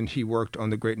Brinson, and he worked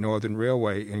on the Great Northern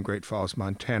Railway in Great Falls,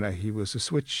 Montana. He was a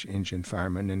switch engine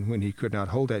fireman, and when he could not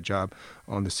hold that job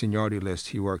on the seniority list,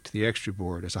 he worked the extra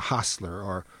board as a hostler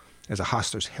or as a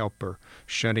hostler's helper,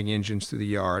 shunting engines through the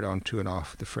yard onto and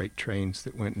off the freight trains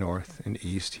that went north and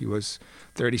east. He was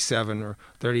 37 or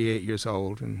 38 years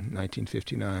old in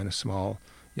 1959, a small,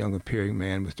 young-appearing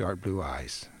man with dark blue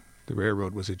eyes. The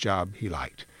railroad was a job he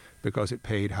liked, because it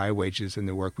paid high wages and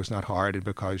the work was not hard, and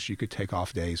because you could take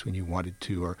off days when you wanted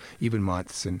to, or even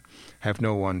months, and have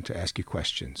no one to ask you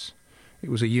questions. It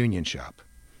was a union shop,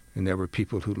 and there were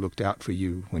people who looked out for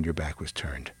you when your back was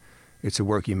turned. It's a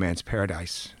working man's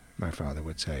paradise, my father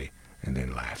would say, and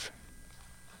then laugh.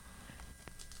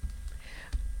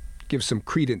 Give some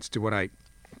credence to what I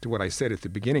said at the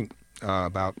beginning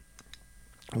about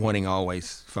wanting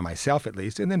always, for myself at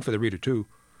least, and then for the reader too,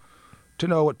 to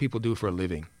know what people do for a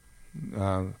living.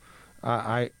 You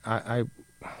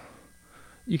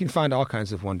can find all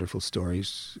kinds of wonderful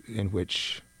stories in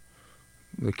which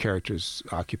the characters'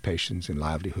 occupations and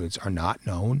livelihoods are not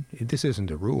known. This isn't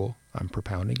a rule I'm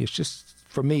propounding. It's just,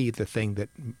 for me, the thing that,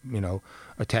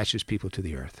 attaches people to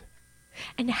the earth.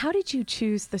 And how did you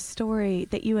choose the story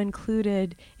that you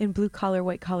included in Blue Collar,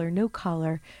 White Collar, No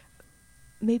Collar,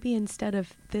 maybe instead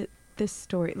of this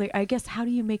story? Like, I guess, how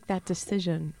do you make that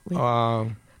decision?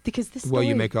 Because this story... Well,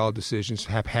 you make all decisions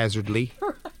haphazardly.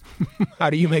 How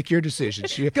do you make your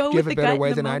decisions? Do you Go have with a the better gut way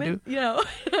in the than moment, I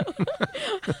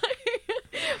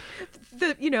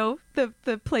do?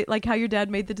 The plate, like how your dad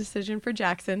made the decision for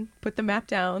Jackson, put the map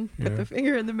down, put the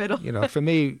finger in the middle. For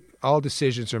me, all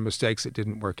decisions are mistakes that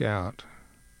didn't work out.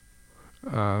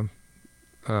 Why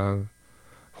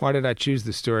did I choose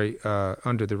the story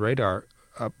Under the Radar?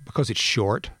 Because it's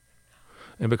short.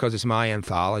 And because it's my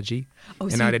anthology,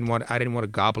 I didn't want to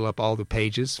gobble up all the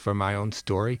pages for my own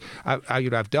story.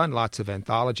 I've done lots of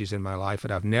anthologies in my life,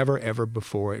 and I've never ever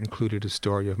before included a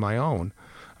story of my own.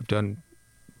 I've done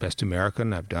Best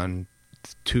American. I've done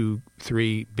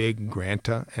 2-3 big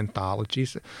Granta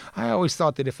anthologies. I always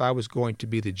thought that if I was going to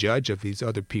be the judge of these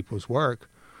other people's work,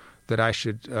 that I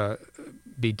should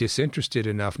be disinterested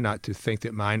enough not to think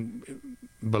that mine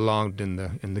belonged in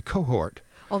the cohort.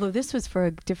 Although this was for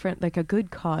a different, like a good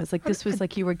cause. Like this was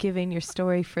like you were giving your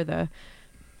story for the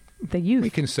youth. We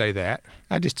can say that.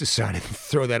 I just decided to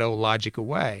throw that old logic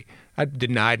away. I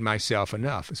denied myself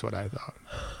enough, is what I thought.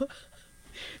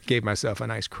 Gave myself a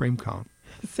nice cream cone.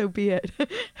 So be it.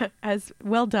 As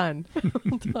well done.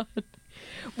 Well done.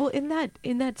 Well, in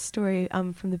that story,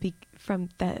 from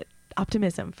that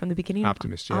optimism from the beginning.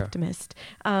 Optimist.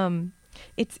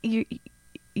 It's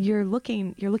you're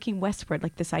looking westward,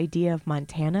 like this idea of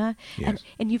Montana, yes.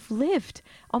 and you've lived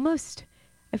almost.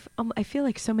 I feel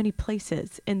like so many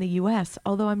places in the U.S.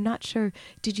 Although I'm not sure.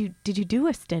 Did you do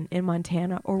a stint in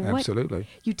Montana or what? Absolutely.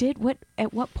 You did. What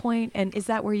at what point? And is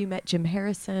that where you met Jim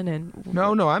Harrison? And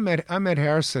no. I met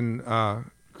Harrison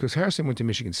because Harrison went to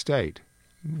Michigan State.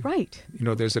 Right.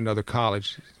 There's another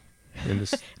college in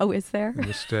this. Oh, is there? In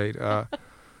the state.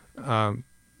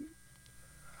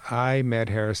 I met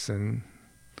Harrison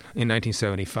in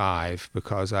 1975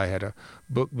 because I had a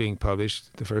book being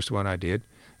published, the first one I did,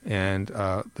 and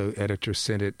the editor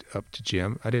sent it up to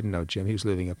Jim. I didn't know Jim. He was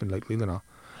living up in Lake Leelanau.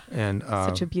 And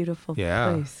such a beautiful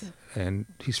place. And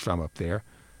he's from up there.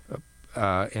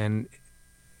 And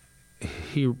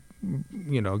he,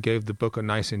 gave the book a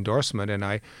nice endorsement, and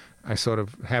I sort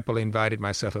of happily invited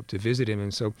myself up to visit him.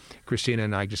 And so Christina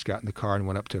and I just got in the car and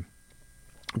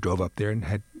drove up there and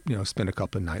had spent a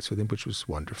couple of nights with him, which was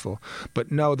wonderful.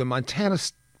 But no, the Montana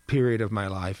period of my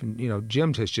life, and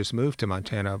Jim has just moved to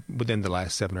Montana within the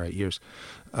last 7 or 8 years.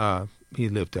 He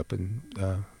lived up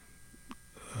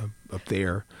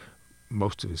there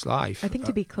most of his life. I think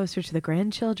to be closer to the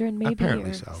grandchildren, maybe.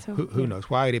 Apparently or so. Who knows?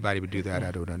 Why anybody would do that,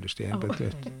 I don't understand, but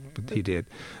he did.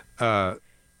 My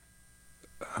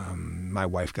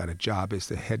wife got a job as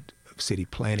the head of city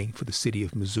planning for the city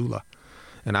of Missoula,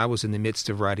 and I was in the midst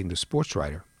of writing The Sports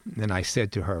Writer. And I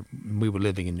said to her, we were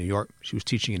living in New York, she was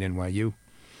teaching at NYU,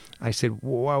 I said,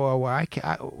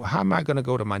 how am I going to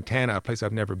go to Montana, a place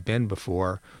I've never been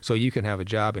before, so you can have a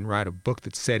job and write a book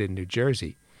that's set in New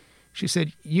Jersey? She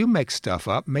said, you make stuff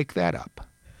up, make that up.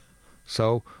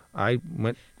 So I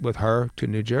went with her to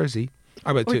New Jersey.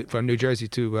 I went from New Jersey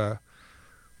to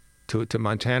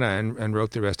Montana and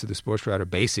wrote the rest of The Sports Writer,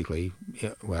 basically,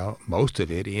 well, most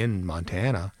of it in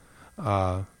Montana.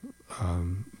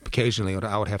 Occasionally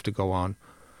I would have to go on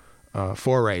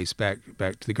forays back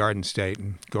to the Garden State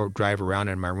and go drive around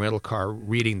in my rental car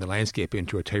reading the landscape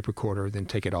into a tape recorder, then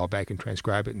take it all back and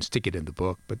transcribe it and stick it in the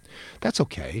book. But that's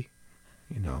okay.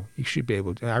 You should be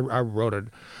able to. I wrote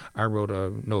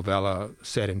a novella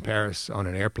set in Paris on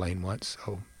an airplane once.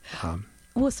 So,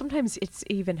 well, sometimes it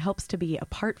even helps to be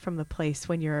apart from the place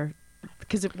when you're,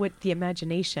 because of what the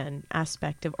imagination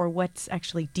aspect of, or what's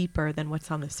actually deeper than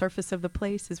what's on the surface of the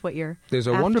place is what you're. There's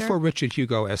a after. wonderful Richard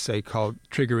Hugo essay called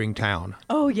 "Triggering Town."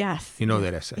 Oh yes, you know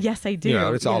that essay. Yes, I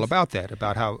do. It's all about that,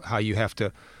 about how you have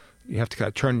to kind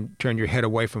of turn your head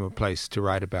away from a place to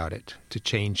write about it, to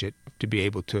change it, to be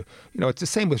able to, it's the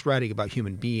same with writing about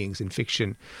human beings in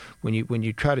fiction. When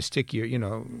you try to stick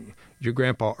your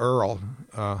Grandpa Earl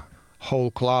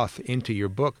whole cloth into your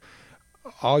book,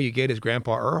 all you get is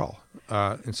Grandpa Earl.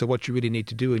 And so what you really need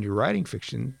to do in your writing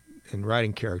fiction and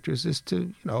writing characters is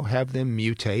to, have them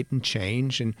mutate and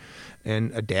change and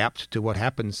adapt to what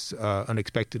happens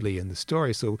unexpectedly in the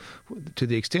story. So to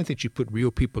the extent that you put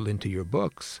real people into your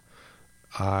books,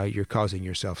 you're causing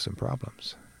yourself some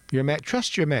problems.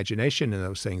 Trust your imagination in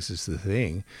those things is the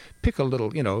thing. Pick a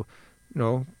little,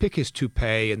 pick his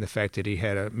toupee and the fact that he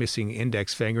had a missing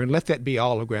index finger, and let that be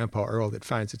all of Grandpa Earl that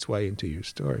finds its way into your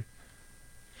story.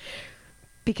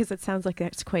 Because it sounds like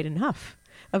that's quite enough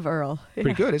of Earl.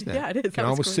 Pretty good, isn't it? Yeah, it is. I can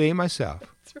almost see him myself.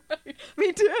 That's right.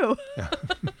 Me too.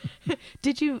 Yeah.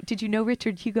 Did you know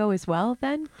Richard Hugo as well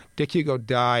then? Dick Hugo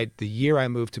died the year I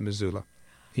moved to Missoula.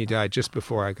 He died just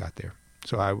before I got there.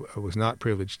 So I was not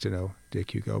privileged to know Dick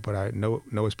Hugo, but I know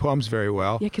his poems very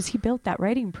well. Yeah, because he built that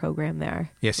writing program there.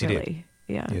 Yes, he did.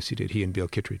 Yeah. Yes, he did. He and Bill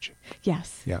Kittredge.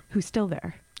 Yes. Yeah. Who's still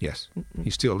there. Yes.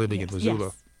 He's still living in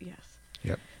Missoula. Yes.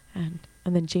 Yep.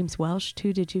 And then James Welsh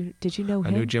too. Did you know him? I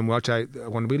knew Jim Welch.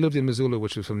 When we lived in Missoula,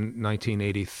 which was from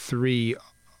 1983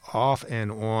 off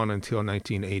and on until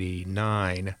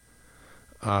 1989.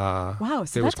 Wow, so there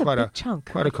that's was quite a big chunk.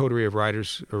 Quite a coterie of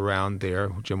writers around there.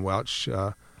 Jim Welch,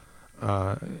 Jim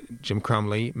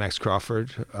Crumley, Max Crawford,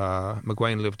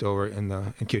 McGuane lived over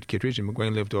and Kittredge, and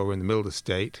McGuane lived over in the middle of the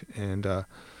state, and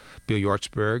Bill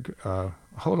Yortzberg,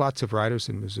 whole lots of writers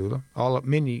in Missoula.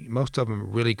 Most of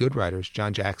them really good writers.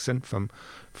 John Jackson from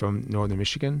northern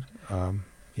Michigan.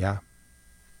 Yeah.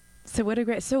 So what a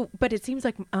great. But it seems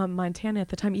like Montana at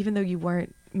the time, even though you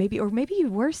weren't maybe you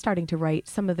were starting to write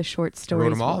some of the short stories I wrote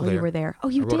them all while you were there. Oh,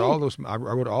 you did. I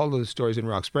wrote all those stories in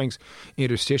Rock Springs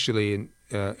interstitially,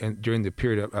 and during the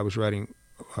period I was writing.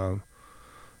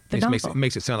 It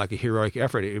makes it sound like a heroic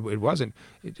effort. It wasn't.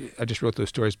 I just wrote those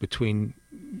stories between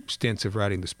stints of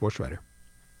writing The Sports Writer.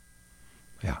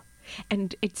 Yeah.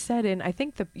 And it said in, I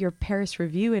think, your Paris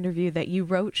Review interview that you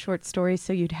wrote short stories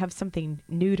so you'd have something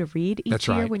new to read each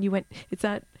year when you went. Is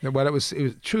that? Well, it was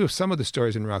true of some of the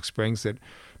stories in Rock Springs that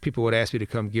people would ask me to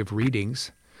come give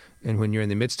readings, and when you're in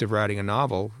the midst of writing a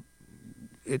novel,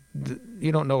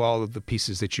 you don't know all of the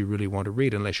pieces that you really want to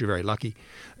read unless you're very lucky,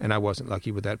 and I wasn't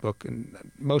lucky with that book.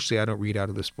 And mostly I don't read out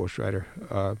of The Sports Writer.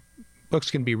 Books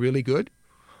can be really good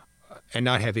and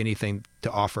not have anything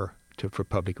to offer for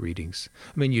public readings.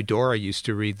 I mean, Eudora used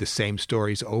to read the same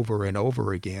stories over and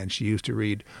over again. She used to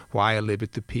read Why I Live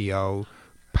at the P.O.,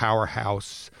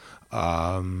 Powerhouse,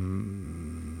 Ida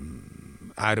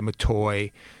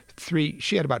Matoy.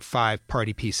 She had about 5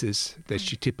 party pieces that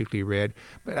she typically read,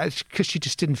 but because she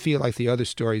just didn't feel like the other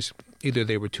stories, either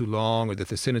they were too long or that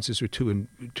the sentences were too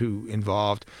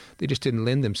involved. They just didn't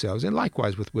lend themselves. And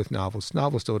likewise with novels.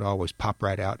 Novels don't always pop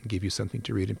right out and give you something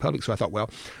to read in public. So I thought,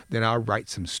 well, then I'll write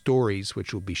some stories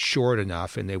which will be short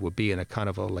enough and they will be in a kind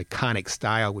of a laconic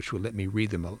style which will let me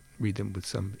read them with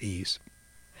some ease.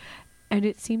 And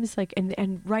it seems like,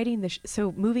 and writing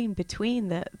so moving between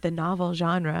the novel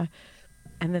genre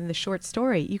and then the short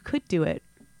story, you could do it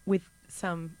with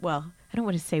some, well, I don't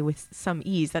want to say with some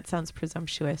ease. That sounds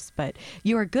presumptuous, but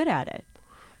you are good at it.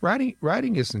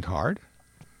 Writing isn't hard.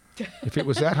 If it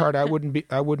was that hard, I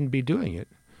wouldn't be doing it.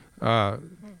 Writing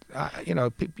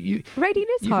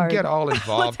is you hard. can get all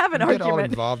involved. Let's have an you get all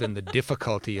argument. involved in the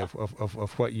difficulty of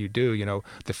what you do. You know,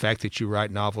 the fact that you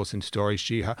write novels and stories.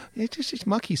 It's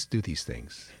monkeys do these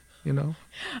things. You know,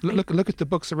 look at the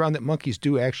books around that monkeys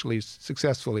do actually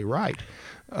successfully write.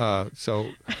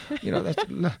 So, you know,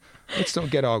 let's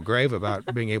don't get all grave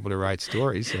about being able to write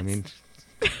stories. I mean.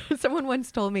 Someone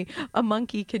once told me a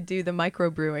monkey could do the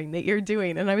microbrewing that you're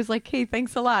doing. And I was like, hey,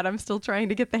 thanks a lot. I'm still trying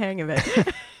to get the hang of it.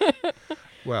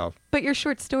 Well. But your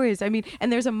short stories, I mean,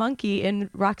 and there's a monkey in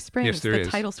Rock Springs. Yes, there the is.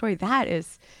 Title story, that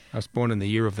is. I was born in the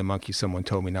year of the monkey, someone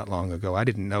told me not long ago. I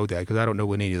didn't know that because I don't know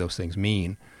what any of those things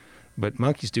mean. But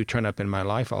monkeys do turn up in my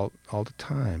life all the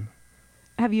time.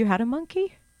 Have you had a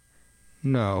monkey?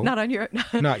 No. Not on your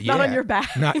Not yet. Not on your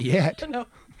back. Not yet. No.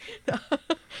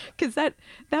 Because that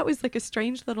was like a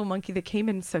strange little monkey that came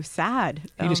in so sad.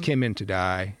 He just came in to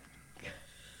die.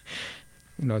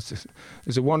 You know,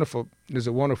 there's a wonderful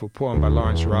poem by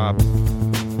Lawrence Robb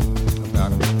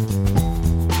about him.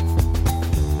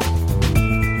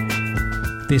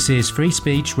 This is Free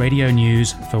Speech Radio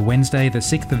News for Wednesday, the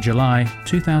 6th of July,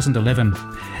 2011.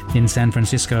 In San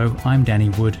Francisco, I'm Danny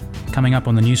Wood. Coming up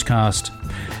on the newscast,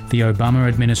 the Obama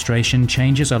administration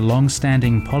changes a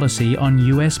long-standing policy on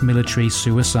U.S. military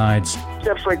suicides.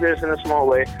 Steps like this, in a small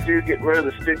way, do get rid of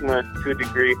the stigma to a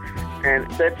degree, and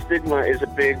that stigma is a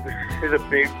big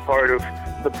part of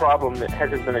the problem that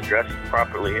hasn't been addressed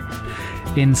properly.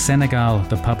 In Senegal,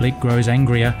 the public grows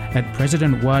angrier at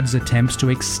President Wade's attempts to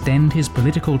extend his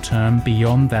political term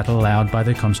beyond that allowed by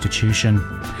the Constitution.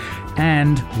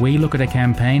 And we look at a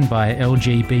campaign by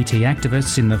LGBT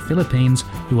activists in the Philippines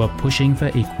who are pushing for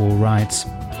equal rights.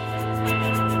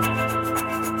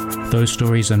 Those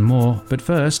stories and more, but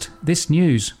first, this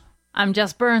news. I'm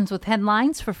Jess Burns with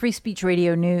headlines for Free Speech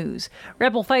Radio News.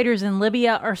 Rebel fighters in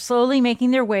Libya are slowly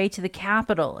making their way to the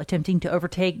capital, attempting to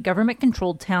overtake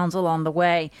government-controlled towns along the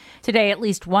way. Today, at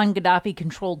least one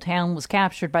Gaddafi-controlled town was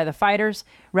captured by the fighters.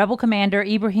 Rebel commander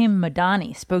Ibrahim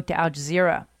Madani spoke to Al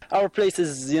Jazeera. Our place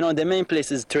is, the main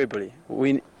place is Tripoli.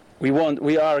 We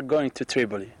are going to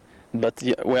Tripoli, but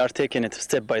we are taking it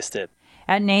step by step.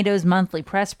 At NATO's monthly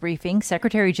press briefing,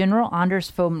 Secretary General Anders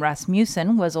Fogh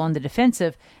Rasmussen was on the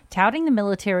defensive, touting the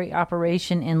military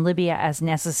operation in Libya as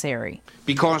necessary.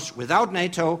 Because without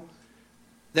NATO,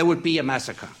 there would be a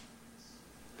massacre.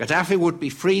 Gaddafi would be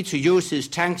free to use his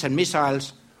tanks and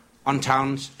missiles on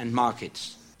towns and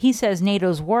markets. He says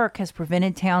NATO's work has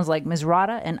prevented towns like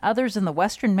Misrata and others in the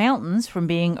Western Mountains from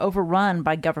being overrun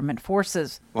by government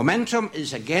forces. Momentum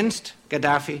is against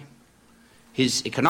Gaddafi. His economic